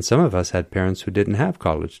 I mean, some of us had parents who didn't have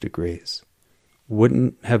college degrees.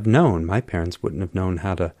 My parents wouldn't have known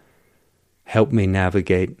how to help me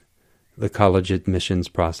navigate the college admissions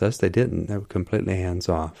process. They didn't. They were completely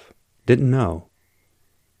hands-off. Didn't know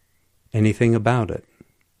anything about it.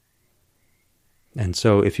 And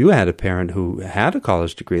so if you had a parent who had a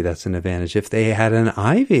college degree, that's an advantage. If they had an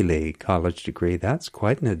Ivy League college degree, that's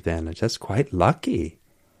quite an advantage. That's quite lucky.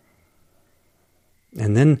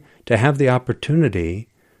 And then to have the opportunity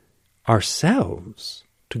ourselves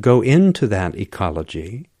to go into that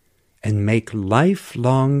ecology and make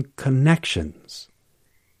lifelong connections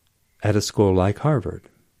at a school like Harvard.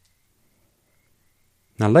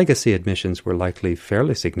 Now, legacy admissions were likely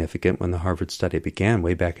fairly significant when the Harvard study began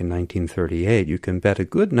way back in 1938. You can bet a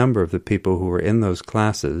good number of the people who were in those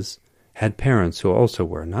classes had parents who also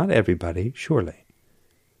were. Not everybody, surely.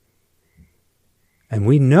 And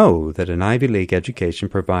we know that an Ivy League education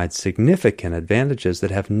provides significant advantages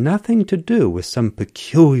that have nothing to do with some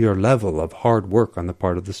peculiar level of hard work on the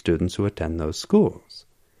part of the students who attend those schools.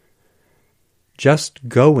 Just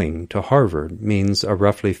going to Harvard means a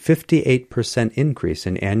roughly 58% increase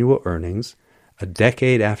in annual earnings a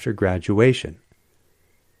decade after graduation,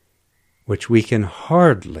 which we can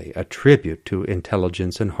hardly attribute to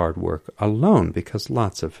intelligence and hard work alone, because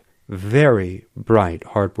lots of very bright,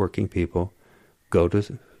 hard-working people go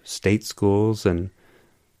to state schools and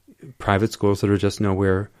private schools that are just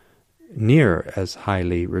nowhere near as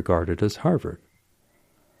highly regarded as Harvard.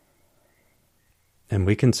 And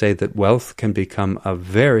we can say that wealth can become a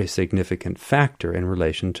very significant factor in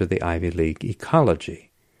relation to the Ivy League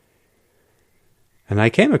ecology. And I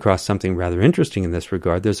came across something rather interesting in this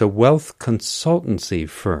regard. There's a wealth consultancy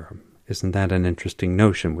firm. Isn't that an interesting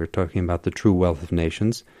notion? We're talking about the true wealth of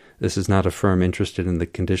nations. This is not a firm interested in the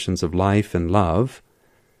conditions of life and love.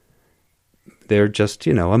 They're just,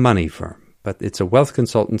 a money firm. But it's a wealth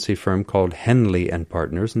consultancy firm called Henley and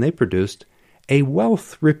Partners, and they produced a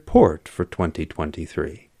wealth report for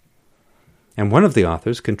 2023. And one of the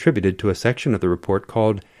authors contributed to a section of the report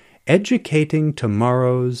called Educating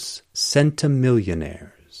Tomorrow's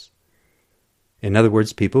Centimillionaires. In other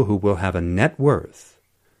words, people who will have a net worth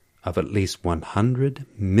of at least $100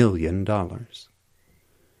 million.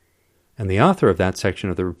 And the author of that section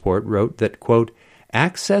of the report wrote that, quote,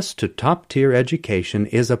 access to top-tier education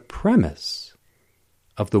is a premise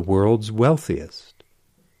of the world's wealthiest,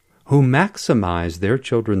 who maximize their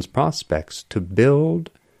children's prospects to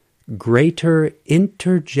build greater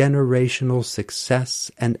intergenerational success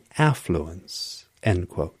and affluence, end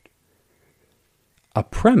quote. A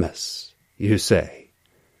premise, you say,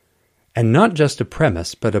 and not just a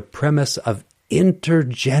premise, but a premise of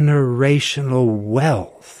intergenerational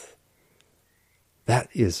wealth. That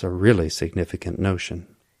is a really significant notion.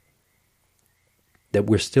 That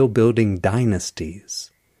we're still building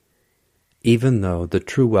dynasties, even though the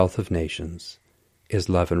true wealth of nations is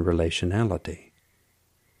love and relationality.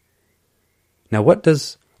 Now, what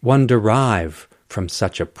does one derive from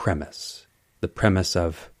such a premise? The premise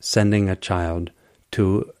of sending a child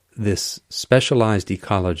to this specialized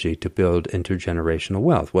ecology to build intergenerational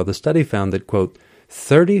wealth. Well, the study found that, quote,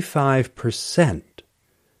 35%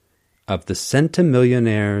 of the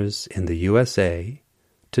centimillionaires in the USA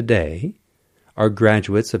today are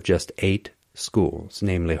graduates of just 8 schools,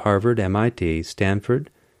 namely Harvard, MIT, Stanford,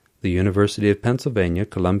 the University of Pennsylvania,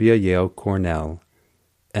 Columbia, Yale, Cornell,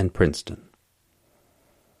 and Princeton.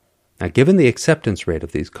 Now, given the acceptance rate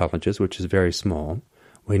of these colleges, which is very small,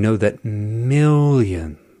 we know that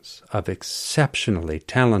millions of exceptionally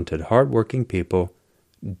talented, hardworking people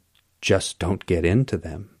just don't get into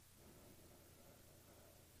them.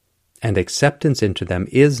 And acceptance into them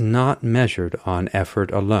is not measured on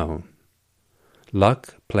effort alone.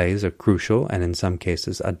 Luck plays a crucial and, in some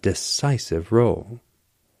cases, a decisive role.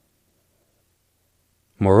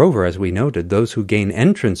 Moreover, as we noted, those who gain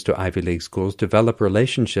entrance to Ivy League schools develop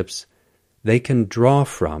relationships they can draw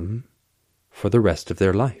from for the rest of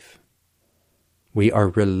their life. We are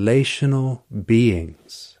relational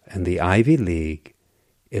beings, and the Ivy League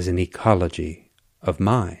is an ecology of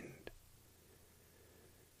mind.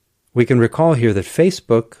 We can recall here that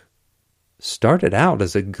Facebook started out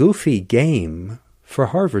as a goofy game for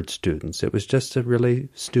Harvard students. It was just a really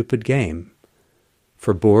stupid game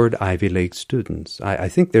for bored Ivy League students. I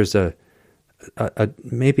think there's it's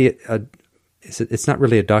not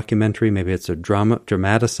really a documentary, maybe it's a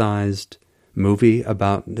dramatized movie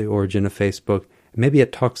about the origin of Facebook. Maybe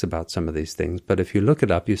it talks about some of these things, but if you look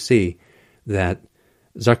it up, you see that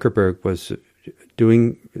Zuckerberg was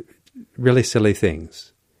doing really silly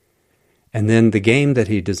things. And then the game that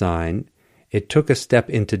he designed, it took a step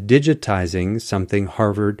into digitizing something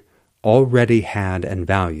Harvard already had and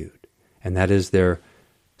valued, and that is their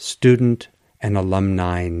student and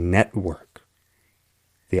alumni network,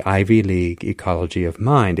 the Ivy League Ecology of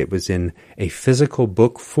Mind. It was in a physical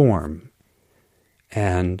book form,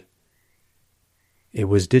 and it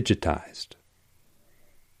was digitized.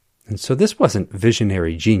 And so this wasn't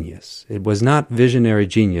visionary genius. It was not visionary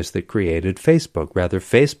genius that created Facebook. Rather,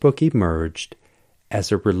 Facebook emerged as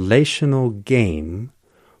a relational game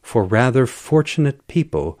for rather fortunate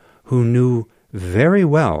people who knew very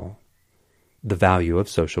well the value of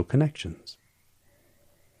social connections.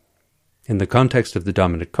 In the context of the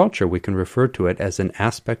dominant culture, we can refer to it as an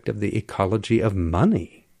aspect of the ecology of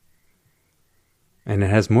money. And it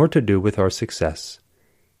has more to do with our success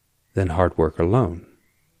than hard work alone.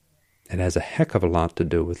 It has a heck of a lot to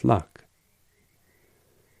do with luck.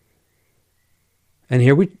 And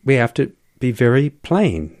here we have to be very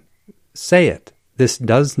plain. Say it. This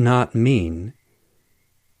does not mean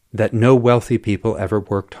that no wealthy people ever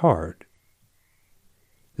worked hard.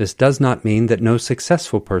 This does not mean that no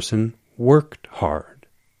successful person worked hard.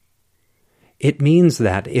 It means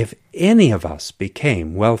that if any of us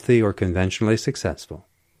became wealthy or conventionally successful,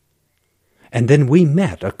 and then we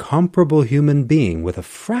met a comparable human being with a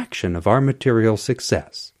fraction of our material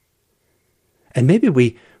success, and maybe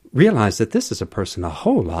we realized that this is a person a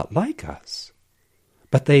whole lot like us,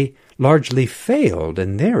 but they largely failed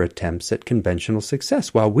in their attempts at conventional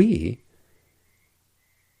success, while we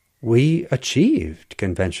achieved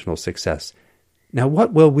conventional success. Now,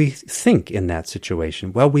 what will we think in that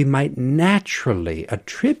situation? Well, we might naturally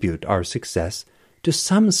attribute our success to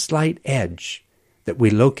some slight edge that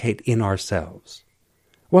we locate in ourselves.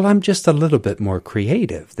 Well, I'm just a little bit more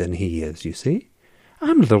creative than he is, you see.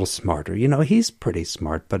 I'm a little smarter. He's pretty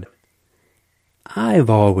smart, but I've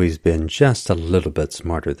always been just a little bit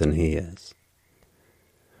smarter than he is.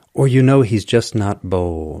 Or he's just not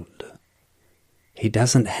bold. He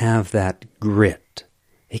doesn't have that grit.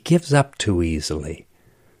 He gives up too easily.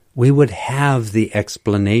 We would have the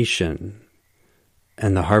explanation,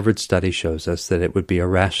 and the Harvard study shows us that it would be a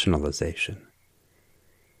rationalization.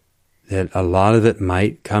 That a lot of it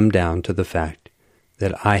might come down to the fact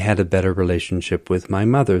that I had a better relationship with my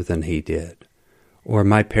mother than he did, or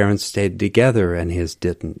my parents stayed together and his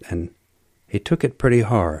didn't, and he took it pretty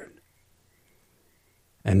hard.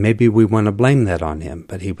 And maybe we want to blame that on him,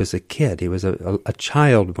 but he was a kid. He was a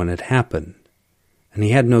child when it happened, and he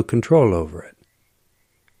had no control over it.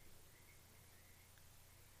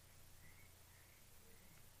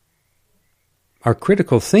 Our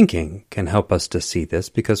critical thinking can help us to see this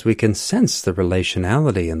because we can sense the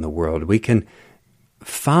relationality in the world. We can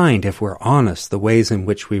find, if we're honest, the ways in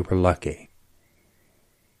which we were lucky.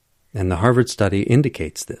 And the Harvard study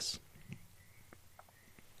indicates this.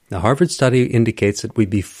 The Harvard study indicates that we'd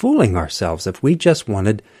be fooling ourselves if we just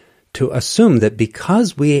wanted to assume that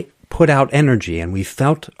because we put out energy and we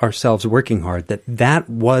felt ourselves working hard, that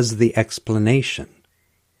was the explanation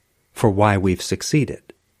for why we've succeeded.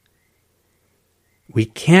 We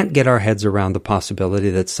can't get our heads around the possibility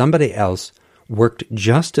that somebody else worked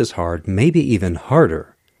just as hard, maybe even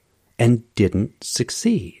harder, and didn't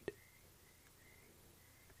succeed.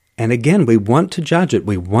 And again, we want to judge it.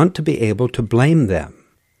 We want to be able to blame them.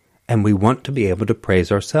 And we want to be able to praise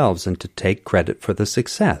ourselves and to take credit for the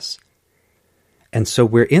success. And so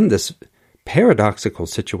we're in this paradoxical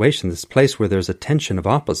situation, this place where there's a tension of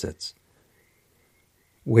opposites,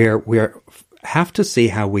 where we have to see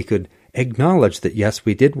how we could acknowledge that, yes,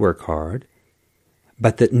 we did work hard,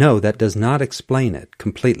 but that, no, that does not explain it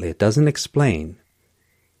completely. It doesn't explain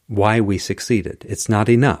why we succeeded. It's not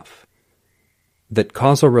enough. That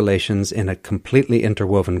causal relations in a completely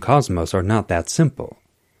interwoven cosmos are not that simple.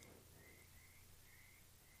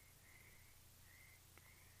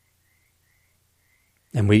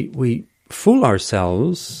 And we fool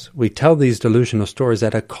ourselves, we tell these delusional stories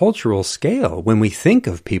at a cultural scale when we think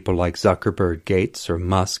of people like Zuckerberg, Gates, or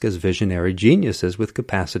Musk as visionary geniuses with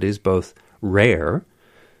capacities both rare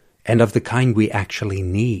and of the kind we actually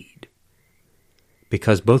need,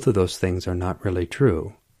 because both of those things are not really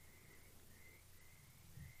true.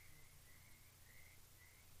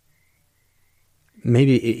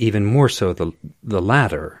 maybe even more so the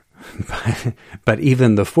latter, but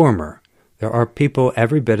even the former. There are people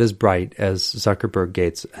every bit as bright as Zuckerberg,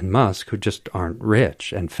 Gates, and Musk who just aren't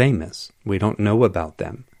rich and famous. We don't know about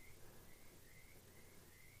them.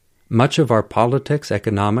 Much of our politics,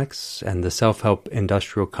 economics, and the self-help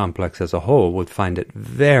industrial complex as a whole would find it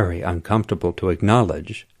very uncomfortable to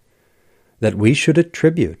acknowledge that we should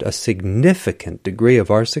attribute a significant degree of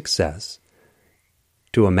our success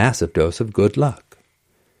to a massive dose of good luck,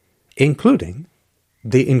 including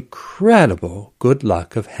the incredible good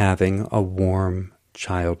luck of having a warm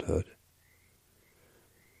childhood.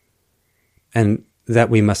 And that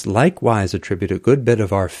we must likewise attribute a good bit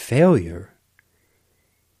of our failure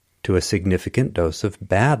to a significant dose of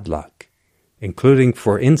bad luck, including,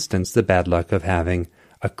 for instance, the bad luck of having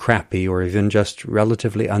a crappy or even just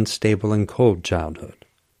relatively unstable and cold childhood.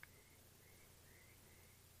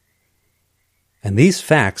 And these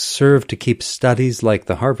facts serve to keep studies like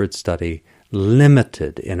the Harvard study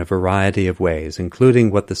limited in a variety of ways,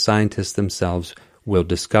 including what the scientists themselves will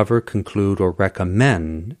discover, conclude, or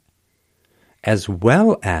recommend, as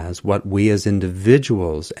well as what we as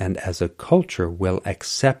individuals and as a culture will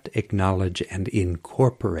accept, acknowledge, and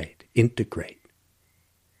incorporate, integrate.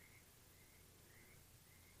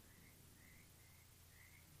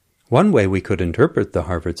 One way we could interpret the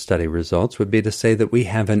Harvard study results would be to say that we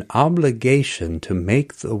have an obligation to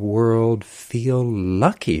make the world feel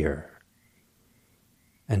luckier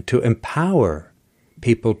and to empower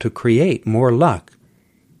people to create more luck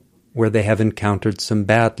where they have encountered some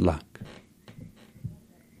bad luck.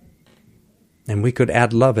 And we could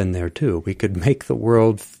add love in there too. We could make the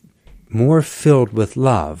world more filled with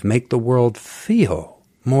love, make the world feel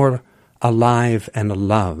more alive and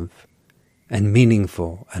alive and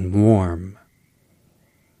meaningful and warm.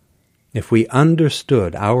 If we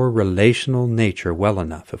understood our relational nature well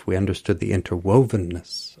enough, if we understood the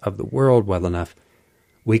interwovenness of the world well enough,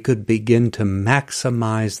 we could begin to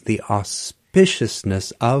maximize the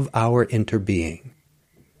auspiciousness of our interbeing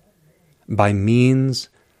by means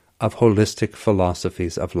of holistic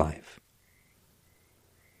philosophies of life.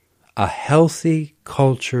 A healthy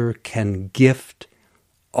culture can gift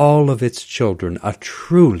all of its children a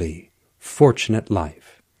truly fortunate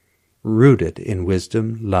life, rooted in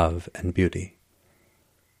wisdom, love, and beauty.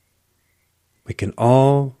 We can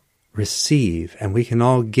all receive and we can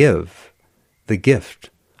all give the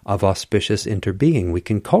gift of auspicious interbeing. We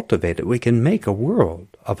can cultivate it. We can make a world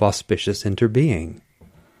of auspicious interbeing,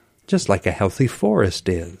 just like a healthy forest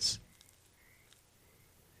is,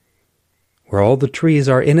 where all the trees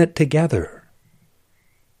are in it together.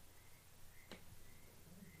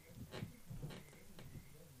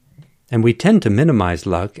 And we tend to minimize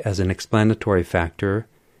luck as an explanatory factor,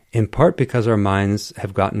 in part because our minds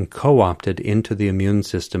have gotten co-opted into the immune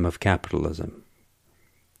system of capitalism.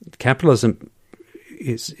 Capitalism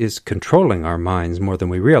is controlling our minds more than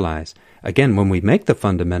we realize. Again, when we make the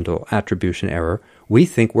fundamental attribution error, we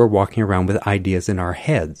think we're walking around with ideas in our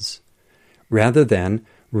heads, rather than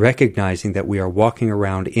recognizing that we are walking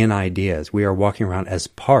around in ideas. We are walking around as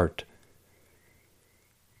part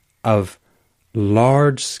of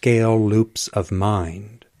large-scale loops of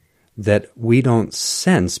mind that we don't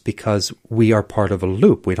sense because we are part of a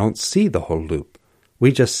loop. We don't see the whole loop.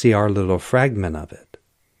 We just see our little fragment of it.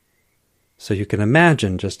 So you can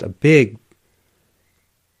imagine just a big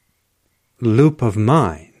loop of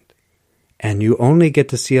mind, and you only get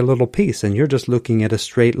to see a little piece, and you're just looking at a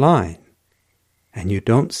straight line. And you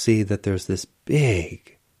don't see that there's this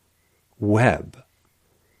big web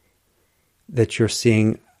that you're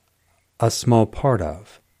seeing a small part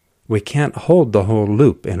of. We can't hold the whole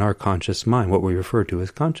loop in our conscious mind, what we refer to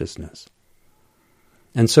as consciousness.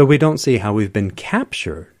 And so we don't see how we've been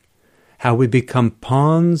captured, how we become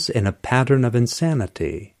pawns in a pattern of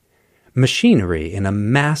insanity, machinery in a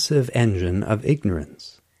massive engine of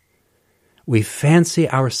ignorance. We fancy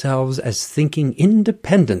ourselves as thinking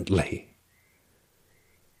independently,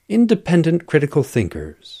 independent critical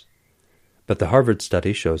thinkers. But the Harvard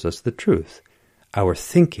study shows us the truth. Our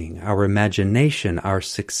thinking, our imagination, our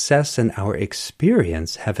success, and our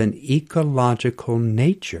experience have an ecological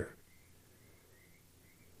nature.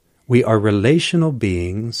 We are relational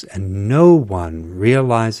beings, and no one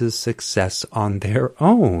realizes success on their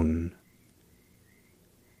own.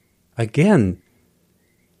 Again,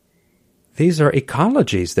 these are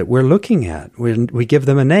ecologies that we're looking at. We give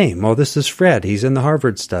them a name. Oh, this is Fred. He's in the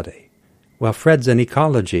Harvard study. Well, Fred's an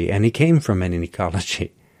ecology, and he came from an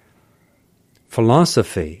ecology.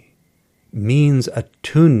 Philosophy means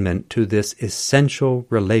attunement to this essential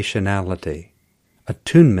relationality,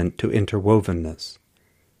 attunement to interwovenness,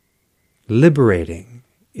 liberating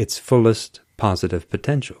its fullest positive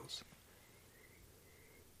potentials.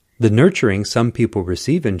 The nurturing some people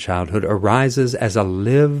receive in childhood arises as a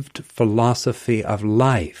lived philosophy of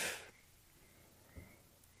life.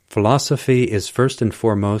 Philosophy is first and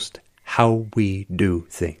foremost how we do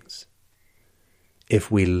things.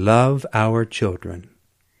 If we love our children,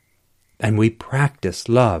 and we practice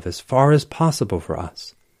love as far as possible for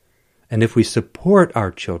us, and if we support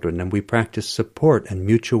our children and we practice support and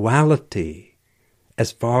mutuality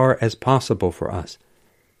as far as possible for us,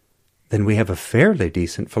 then we have a fairly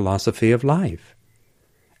decent philosophy of life.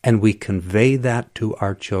 And we convey that to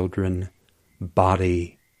our children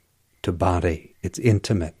body to body. It's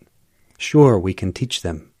intimate. Sure, we can teach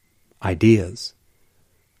them ideas.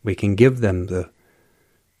 We can give them the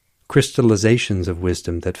crystallizations of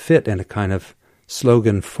wisdom that fit in a kind of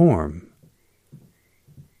slogan form.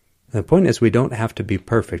 The point is, we don't have to be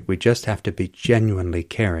perfect. We just have to be genuinely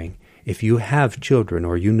caring. If you have children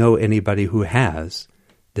or you know anybody who has,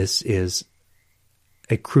 this is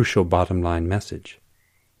a crucial bottom line message.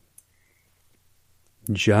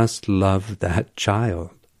 Just love that child,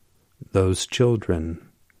 those children.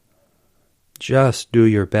 Just do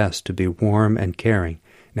your best to be warm and caring.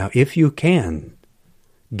 Now, if you can,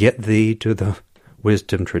 get thee to the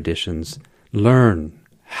wisdom traditions. Learn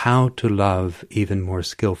how to love even more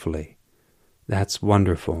skillfully. That's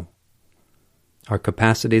wonderful. Our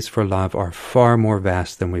capacities for love are far more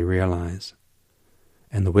vast than we realize.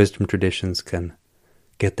 And the wisdom traditions can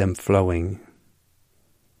get them flowing.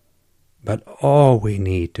 But all we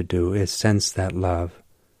need to do is sense that love.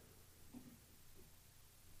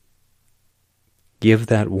 Give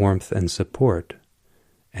that warmth and support,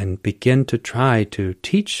 and begin to try to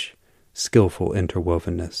teach skillful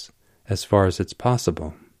interwovenness as far as it's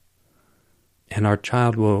possible. And our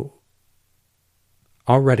child will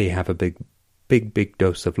already have a big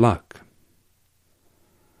dose of luck.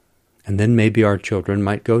 And then maybe our children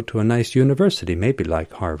might go to a nice university, maybe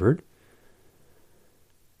like Harvard,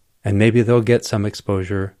 and maybe they'll get some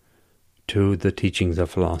exposure to the teachings of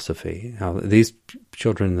philosophy. Now, these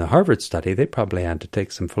children in the Harvard study, they probably had to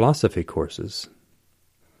take some philosophy courses.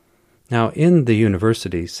 Now, in the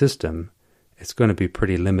university system, it's going to be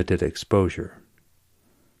pretty limited exposure.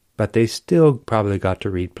 But they still probably got to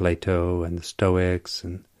read Plato and the Stoics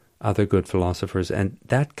and other good philosophers, and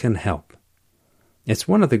that can help. It's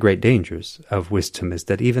one of the great dangers of wisdom is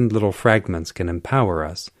that even little fragments can empower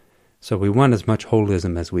us, so we want as much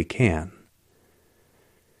holism as we can.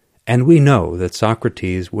 And we know that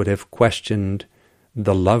Socrates would have questioned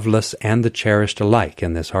the loveless and the cherished alike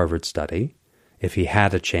in this Harvard study. If he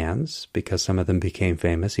had a chance, because some of them became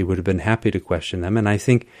famous, he would have been happy to question them. And I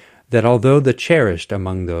think that although the cherished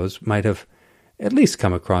among those might have at least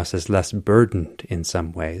come across as less burdened in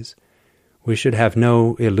some ways, we should have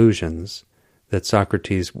no illusions that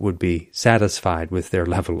Socrates would be satisfied with their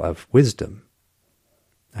level of wisdom.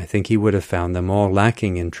 I think he would have found them all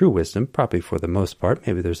lacking in true wisdom, probably for the most part.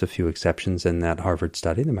 Maybe there's a few exceptions in that Harvard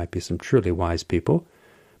study. There might be some truly wise people.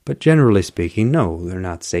 But generally speaking, no, they're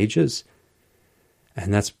not sages.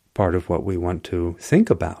 And that's part of what we want to think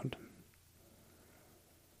about.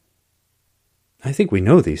 I think we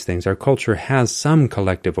know these things. Our culture has some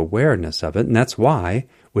collective awareness of it, and that's why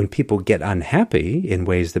when people get unhappy in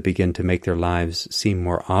ways that begin to make their lives seem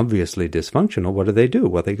more obviously dysfunctional, what do?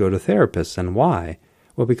 Well, they go to therapists. And why?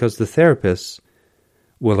 Well, because the therapists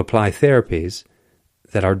will apply therapies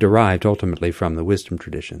that are derived ultimately from the wisdom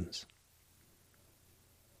traditions.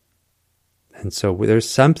 And so there's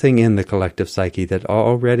something in the collective psyche that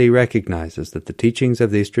already recognizes that the teachings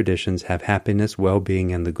of these traditions have happiness,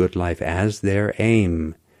 well-being, and the good life as their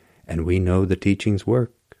aim. And we know the teachings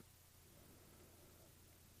work.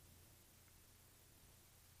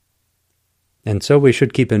 And so we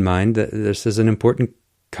should keep in mind that this is an important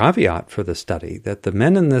caveat for the study, that the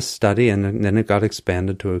men in this study, and then it got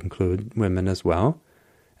expanded to include women as well,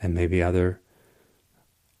 and maybe other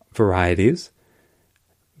varieties,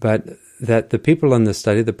 but that the people in the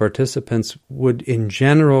study, the participants, would in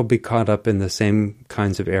general be caught up in the same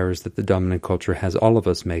kinds of errors that the dominant culture has all of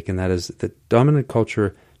us make, and that is that dominant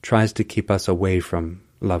culture tries to keep us away from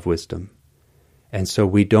love wisdom. And so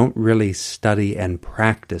we don't really study and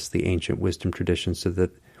practice the ancient wisdom traditions so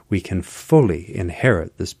that we can fully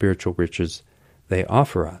inherit the spiritual riches they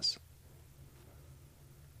offer us.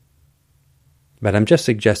 But I'm just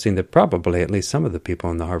suggesting that probably at least some of the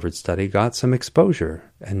people in the Harvard study got some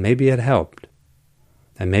exposure, and maybe it helped.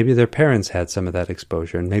 And maybe their parents had some of that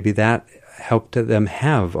exposure, and maybe that helped them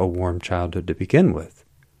have a warm childhood to begin with.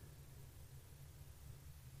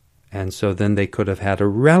 And so then they could have had a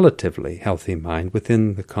relatively healthy mind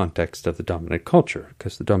within the context of the dominant culture,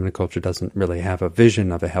 because the dominant culture doesn't really have a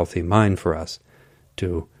vision of a healthy mind for us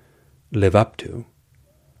to live up to.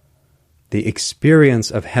 The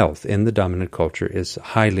experience of health in the dominant culture is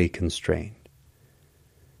highly constrained.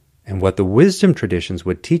 And what the wisdom traditions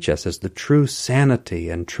would teach us is the true sanity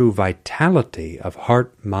and true vitality of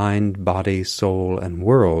heart, mind, body, soul, and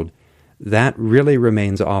world. That really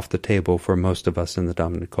remains off the table for most of us in the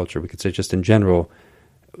dominant culture. We could say just in general,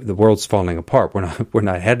 the world's falling apart. We're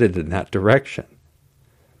not headed in that direction.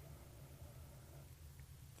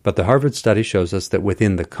 But the Harvard study shows us that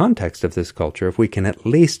within the context of this culture, if we can at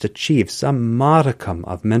least achieve some modicum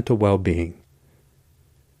of mental well-being,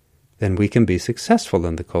 then we can be successful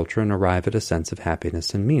in the culture and arrive at a sense of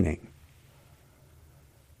happiness and meaning.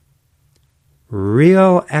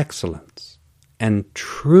 Real excellence and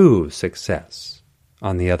true success,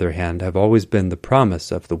 on the other hand, have always been the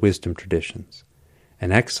promise of the wisdom traditions.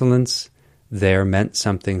 And excellence there meant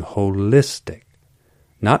something holistic,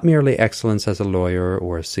 not merely excellence as a lawyer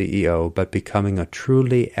or a CEO, but becoming a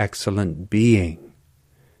truly excellent being,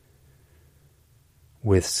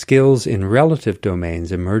 with skills in relative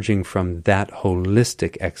domains emerging from that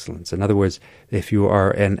holistic excellence. In other words, if you are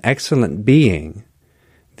an excellent being,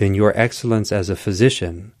 then your excellence as a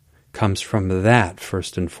physician comes from that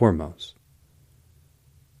first and foremost.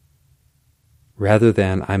 Rather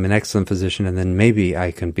than, I'm an excellent physician and then maybe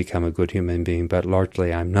I can become a good human being, but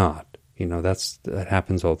largely I'm not. That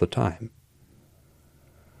happens all the time.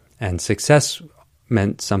 And success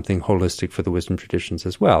meant something holistic for the wisdom traditions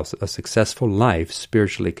as well. So a successful life,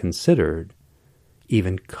 spiritually considered,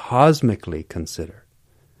 even cosmically considered,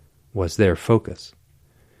 was their focus.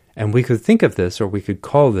 And we could think of this, or we could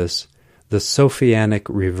call this, the Sophianic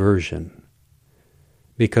reversion.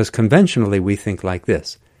 Because conventionally we think like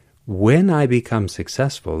this: when I become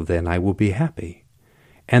successful, then I will be happy.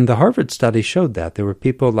 And the Harvard study showed that. There were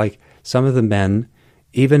people like some of the men,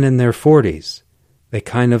 even in their 40s,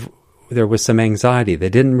 there was some anxiety. They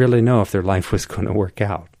didn't really know if their life was going to work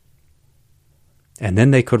out. And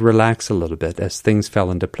then they could relax a little bit as things fell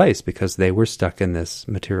into place because they were stuck in this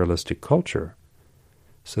materialistic culture.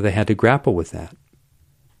 So they had to grapple with that.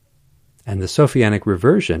 And the Sophianic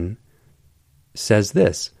reversion says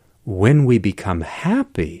this: when we become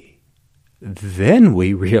happy, then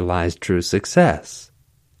we realize true success.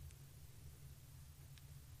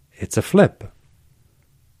 It's a flip.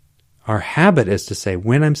 Our habit is to say,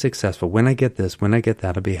 when I'm successful, when I get this, when I get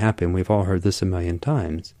that, I'll be happy. And we've all heard this a million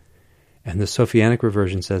times. And the Sophianic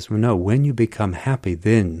reversion says, well, no, when you become happy,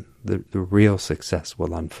 then the real success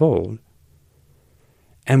will unfold.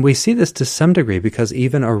 And we see this to some degree because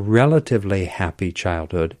even a relatively happy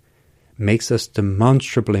childhood makes us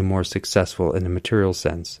demonstrably more successful in a material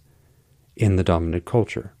sense in the dominant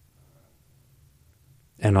culture.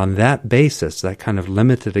 And on that basis, that kind of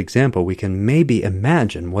limited example, we can maybe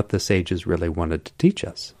imagine what the sages really wanted to teach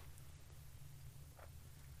us.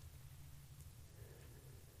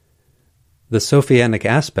 The Sophianic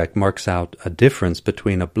aspect marks out a difference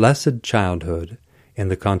between a blessed childhood in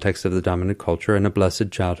the context of the dominant culture and a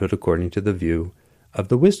blessed childhood according to the view of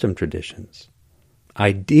the wisdom traditions.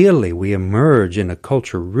 Ideally, we emerge in a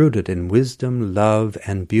culture rooted in wisdom, love,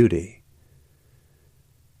 and beauty.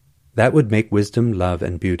 That would make wisdom, love,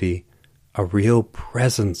 and beauty a real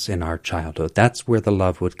presence in our childhood. That's where the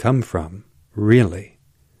love would come from, really.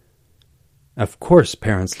 Of course,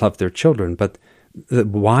 parents love their children, but the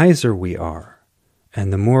wiser we are,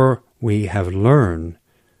 and the more we have learned,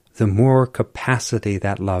 the more capacity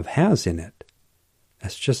that love has in it.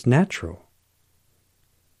 That's just natural.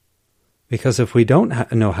 Because if we don't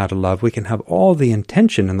know how to love, we can have all the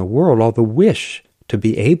intention in the world, all the wish to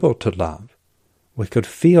be able to love. We could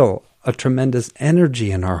feel a tremendous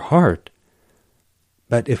energy in our heart.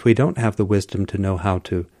 But if we don't have the wisdom to know how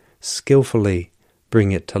to skillfully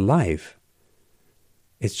bring it to life,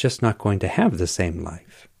 it's just not going to have the same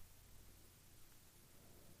life.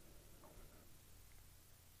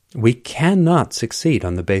 We cannot succeed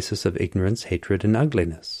on the basis of ignorance, hatred, and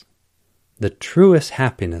ugliness. The truest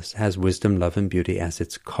happiness has wisdom, love, and beauty as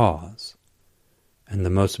its cause. And the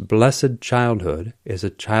most blessed childhood is a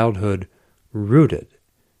childhood rooted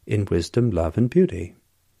in wisdom, love, and beauty.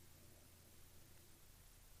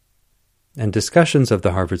 And discussions of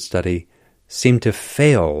the Harvard study seem to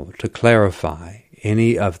fail to clarify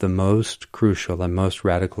any of the most crucial and most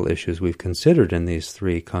radical issues we've considered in these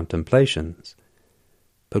three contemplations.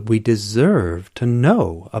 But we deserve to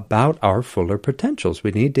know about our fuller potentials.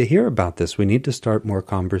 We need to hear about this. We need to start more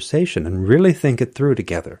conversation and really think it through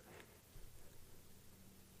together.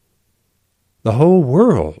 The whole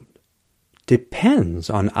world depends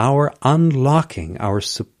on our unlocking our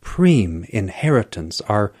supreme inheritance,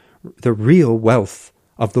 the real wealth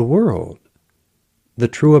of the world, the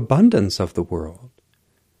true abundance of the world,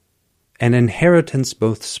 an inheritance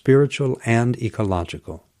both spiritual and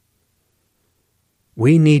ecological.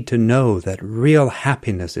 We need to know that real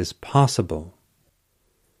happiness is possible,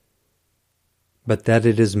 but that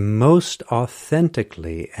it is most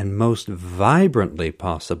authentically and most vibrantly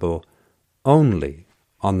possible only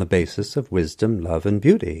on the basis of wisdom, love, and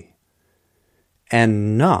beauty,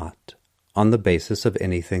 and not on the basis of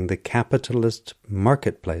anything the capitalist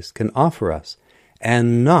marketplace can offer us,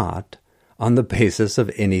 and not on the basis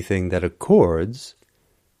of anything that accords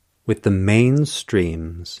with the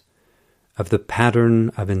mainstreams of the pattern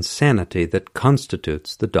of insanity that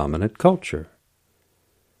constitutes the dominant culture.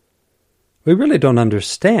 We really don't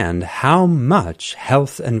understand how much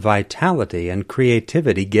health and vitality and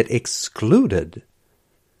creativity get excluded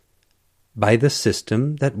by the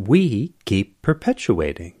system that we keep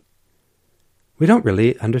perpetuating. We don't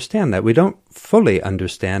really understand that. We don't fully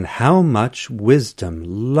understand how much wisdom,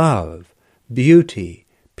 love, beauty,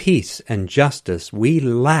 peace, and justice we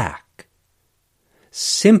lack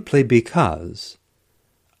simply because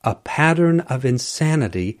a pattern of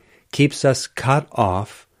insanity keeps us cut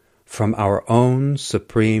off from our own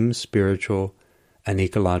supreme spiritual and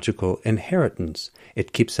ecological inheritance.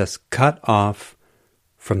 It keeps us cut off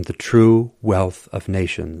from the true wealth of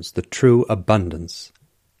nations, the true abundance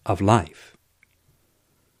of life.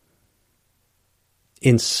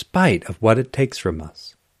 In spite of what it takes from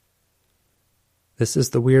us. This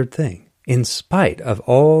is the weird thing. In spite of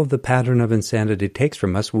all the pattern of insanity takes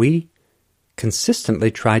from us, we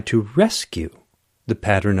consistently try to rescue the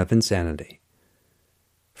pattern of insanity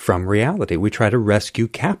from reality. We try to rescue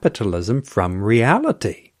capitalism from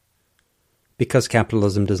reality because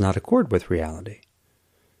capitalism does not accord with reality.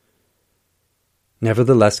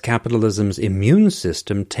 Nevertheless, capitalism's immune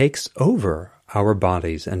system takes over our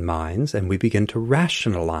bodies and minds, and we begin to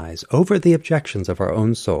rationalize over the objections of our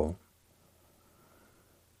own soul.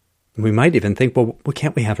 We might even think, well,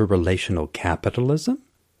 can't we have a relational capitalism?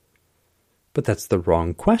 But that's the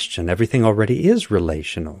wrong question. Everything already is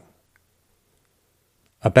relational.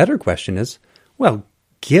 A better question is, well,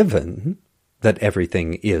 given that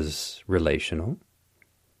everything is relational,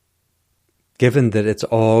 given that it's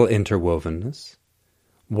all interwovenness,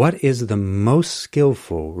 what is the most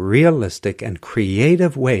skillful, realistic, and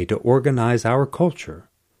creative way to organize our culture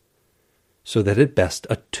so that it best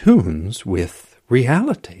attunes with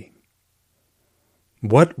reality?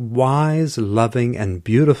 What wise, loving, and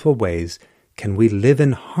beautiful ways can we live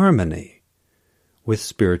in harmony with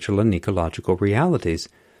spiritual and ecological realities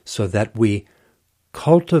so that we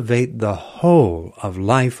cultivate the whole of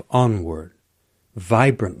life onward,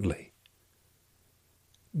 vibrantly,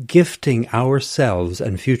 gifting ourselves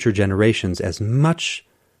and future generations as much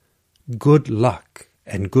good luck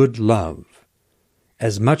and good love,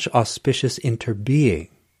 as much auspicious interbeing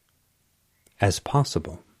as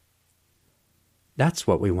possible? That's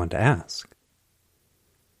what we want to ask.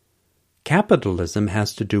 Capitalism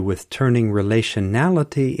has to do with turning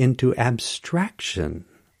relationality into abstraction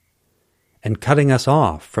and cutting us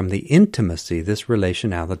off from the intimacy this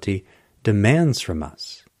relationality demands from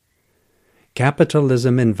us.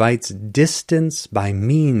 Capitalism invites distance by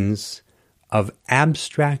means of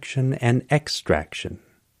abstraction and extraction.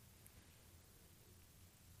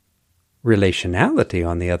 Relationality,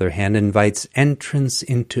 on the other hand, invites entrance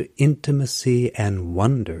into intimacy and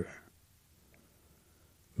wonder.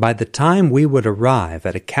 By the time we would arrive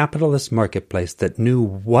at a capitalist marketplace that knew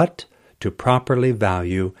what to properly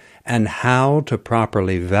value and how to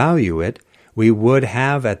properly value it, we would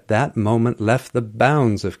have at that moment left the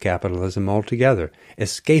bounds of capitalism altogether,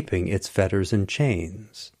 escaping its fetters and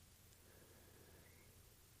chains.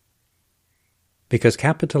 Because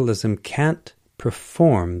capitalism can't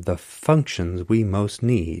perform the functions we most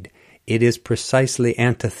need, it is precisely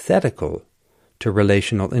antithetical to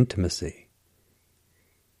relational intimacy,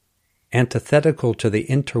 antithetical to the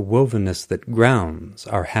interwovenness that grounds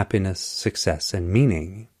our happiness, success, and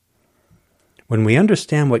meaning. When we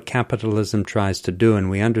understand what capitalism tries to do and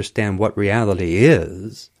we understand what reality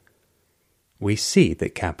is, we see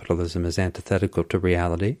that capitalism is antithetical to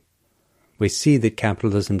reality. We see that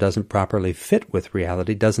capitalism doesn't properly fit with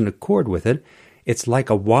reality, doesn't accord with it. It's like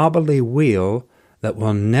a wobbly wheel that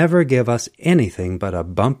will never give us anything but a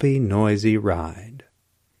bumpy, noisy ride.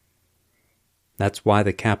 That's why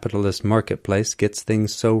the capitalist marketplace gets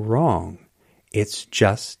things so wrong. It's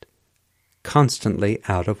just constantly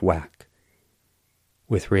out of whack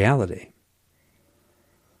with reality.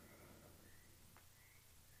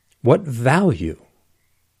 What value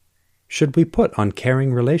should we put on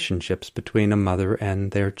caring relationships between a mother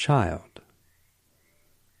and their child?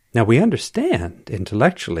 Now we understand,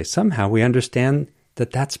 intellectually, somehow we understand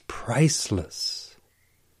that that's priceless.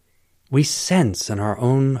 We sense in our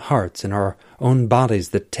own hearts, in our own bodies,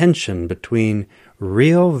 the tension between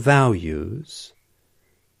real values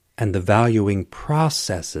and the valuing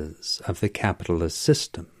processes of the capitalist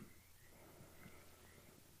system.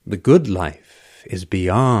 The good life is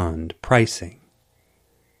beyond pricing,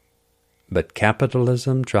 but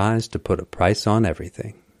capitalism tries to put a price on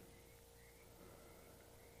everything.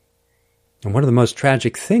 And one of the most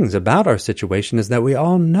tragic things about our situation is that we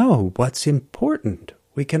all know what's important.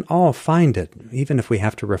 We can all find it, even if we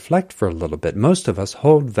have to reflect for a little bit. Most of us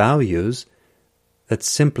hold values that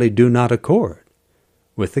simply do not accord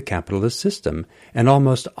with the capitalist system, and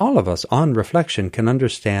almost all of us, on reflection, can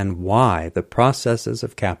understand why the processes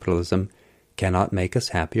of capitalism cannot make us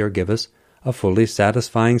happy or give us a fully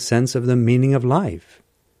satisfying sense of the meaning of life.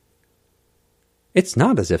 It's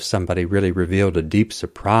not as if somebody really revealed a deep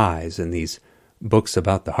surprise in these books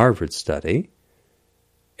about the Harvard study.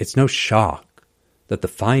 It's no shock that the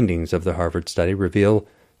findings of the Harvard study reveal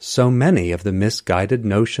so many of the misguided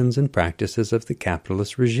notions and practices of the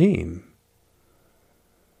capitalist regime.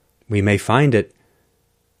 We may find it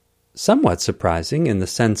somewhat surprising in the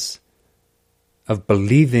sense of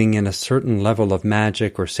believing in a certain level of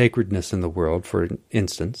magic or sacredness in the world, for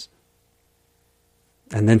instance,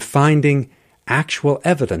 and then finding actual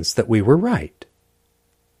evidence that we were right.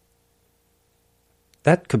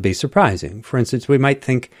 That could be surprising. For instance, we might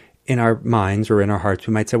think in our minds or in our hearts,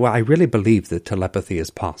 we might say, well, I really believe that telepathy is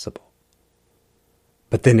possible.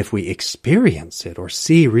 But then if we experience it or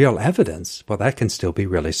see real evidence, well, that can still be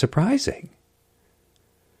really surprising.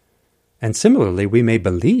 And similarly, we may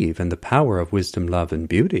believe in the power of wisdom, love, and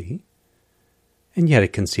beauty, and yet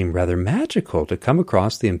it can seem rather magical to come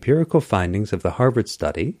across the empirical findings of the Harvard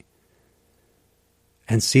study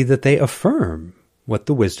and see that they affirm what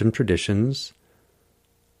the wisdom traditions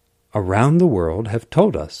around the world have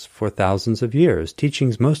told us for thousands of years,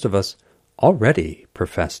 teachings most of us already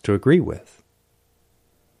profess to agree with.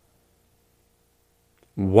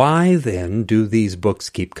 Why then do these books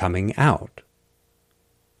keep coming out?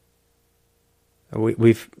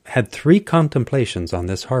 We've had 3 contemplations on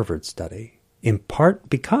this Harvard study, in part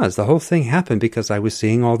because the whole thing happened because I was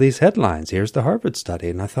seeing all these headlines. Here's the Harvard study.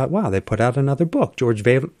 And I thought, wow, they put out another book. George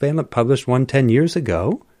Valent published one 10 years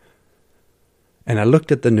ago. And I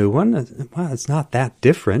looked at the new one. And, wow, it's not that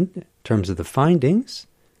different in terms of the findings.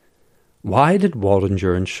 Why did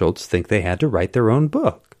Waldinger and Schultz think they had to write their own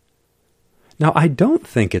book? Now, I don't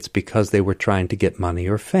think it's because they were trying to get money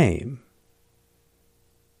or fame.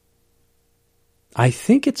 I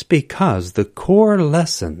think it's because the core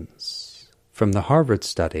lessons from the Harvard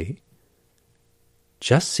study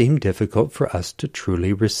just seem difficult for us to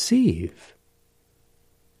truly receive.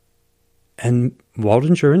 And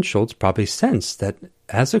Waldinger and Schultz probably sense that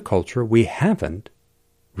as a culture we haven't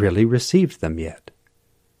really received them yet.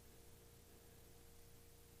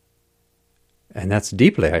 And that's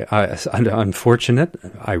deeply unfortunate,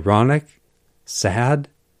 ironic, sad,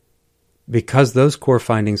 because those core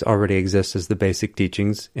findings already exist as the basic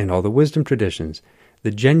teachings in all the wisdom traditions.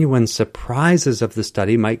 The genuine surprises of the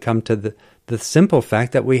study might come to the simple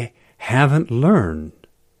fact that we haven't learned.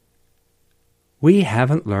 We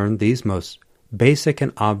haven't learned these most basic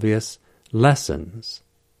and obvious lessons.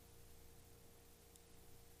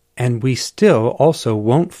 And we still also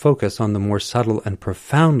won't focus on the more subtle and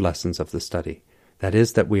profound lessons of the study. That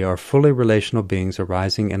is, that we are fully relational beings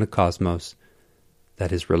arising in a cosmos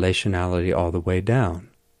that is relationality all the way down.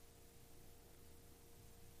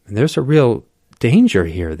 And there's a real danger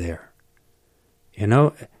here there. You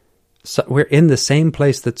know, so we're in the same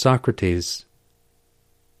place that Socrates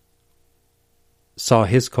saw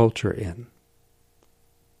his culture in.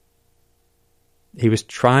 He was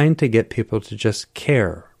trying to get people to just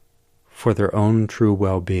care for their own true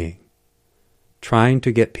well-being, trying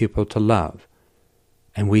to get people to love.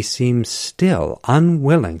 And we seem still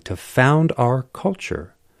unwilling to found our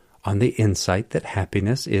culture on the insight that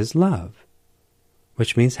happiness is love,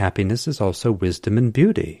 which means happiness is also wisdom and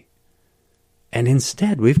beauty. And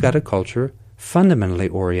instead, we've got a culture fundamentally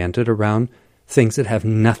oriented around things that have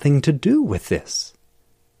nothing to do with this.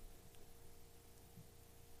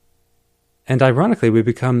 And ironically, we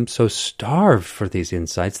become so starved for these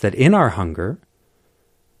insights that in our hunger,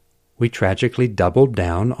 we tragically double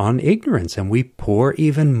down on ignorance, and we pour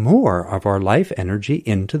even more of our life energy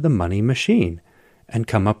into the money machine and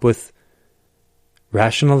come up with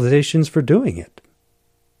rationalizations for doing it.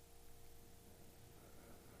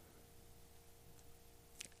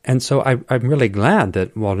 And so I'm really glad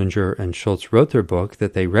that Waldinger and Schultz wrote their book,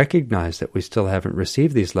 that they recognize that we still haven't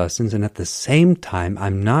received these lessons, and at the same time,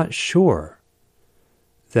 I'm not sure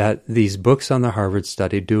that these books on the Harvard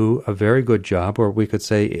study do a very good job, or we could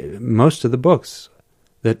say most of the books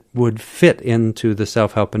that would fit into the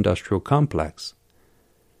self-help industrial complex.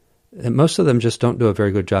 And most of them just don't do a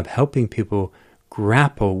very good job helping people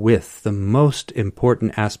grapple with the most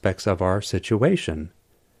important aspects of our situation.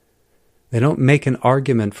 They don't make an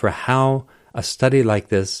argument for how a study like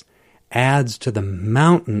this adds to the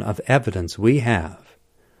mountain of evidence we have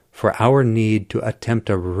for our need to attempt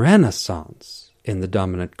a renaissance in the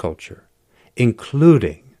dominant culture,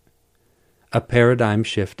 including a paradigm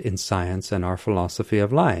shift in science and our philosophy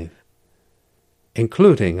of life,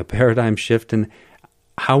 including a paradigm shift in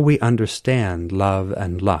how we understand love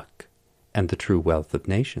and luck and the true wealth of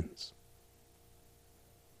nations.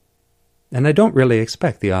 And I don't really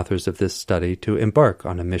expect the authors of this study to embark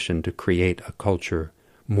on a mission to create a culture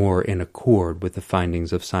more in accord with the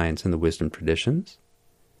findings of science and the wisdom traditions.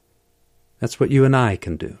 That's what you and I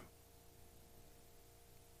can do.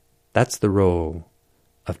 That's the role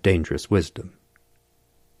of dangerous wisdom.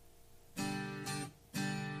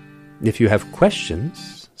 If you have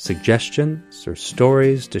questions, suggestions, or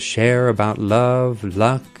stories to share about love,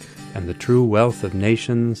 luck, and the true wealth of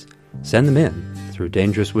nations, send them in through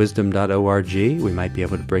dangerouswisdom.org. We might be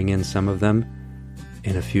able to bring in some of them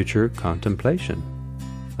in a future contemplation.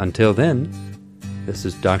 Until then, this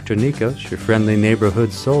is Dr. Nikos, your friendly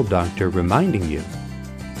neighborhood soul doctor, reminding you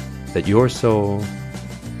that your soul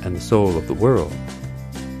and the soul of the world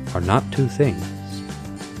are not two things.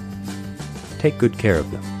 Take good care of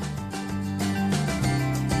them.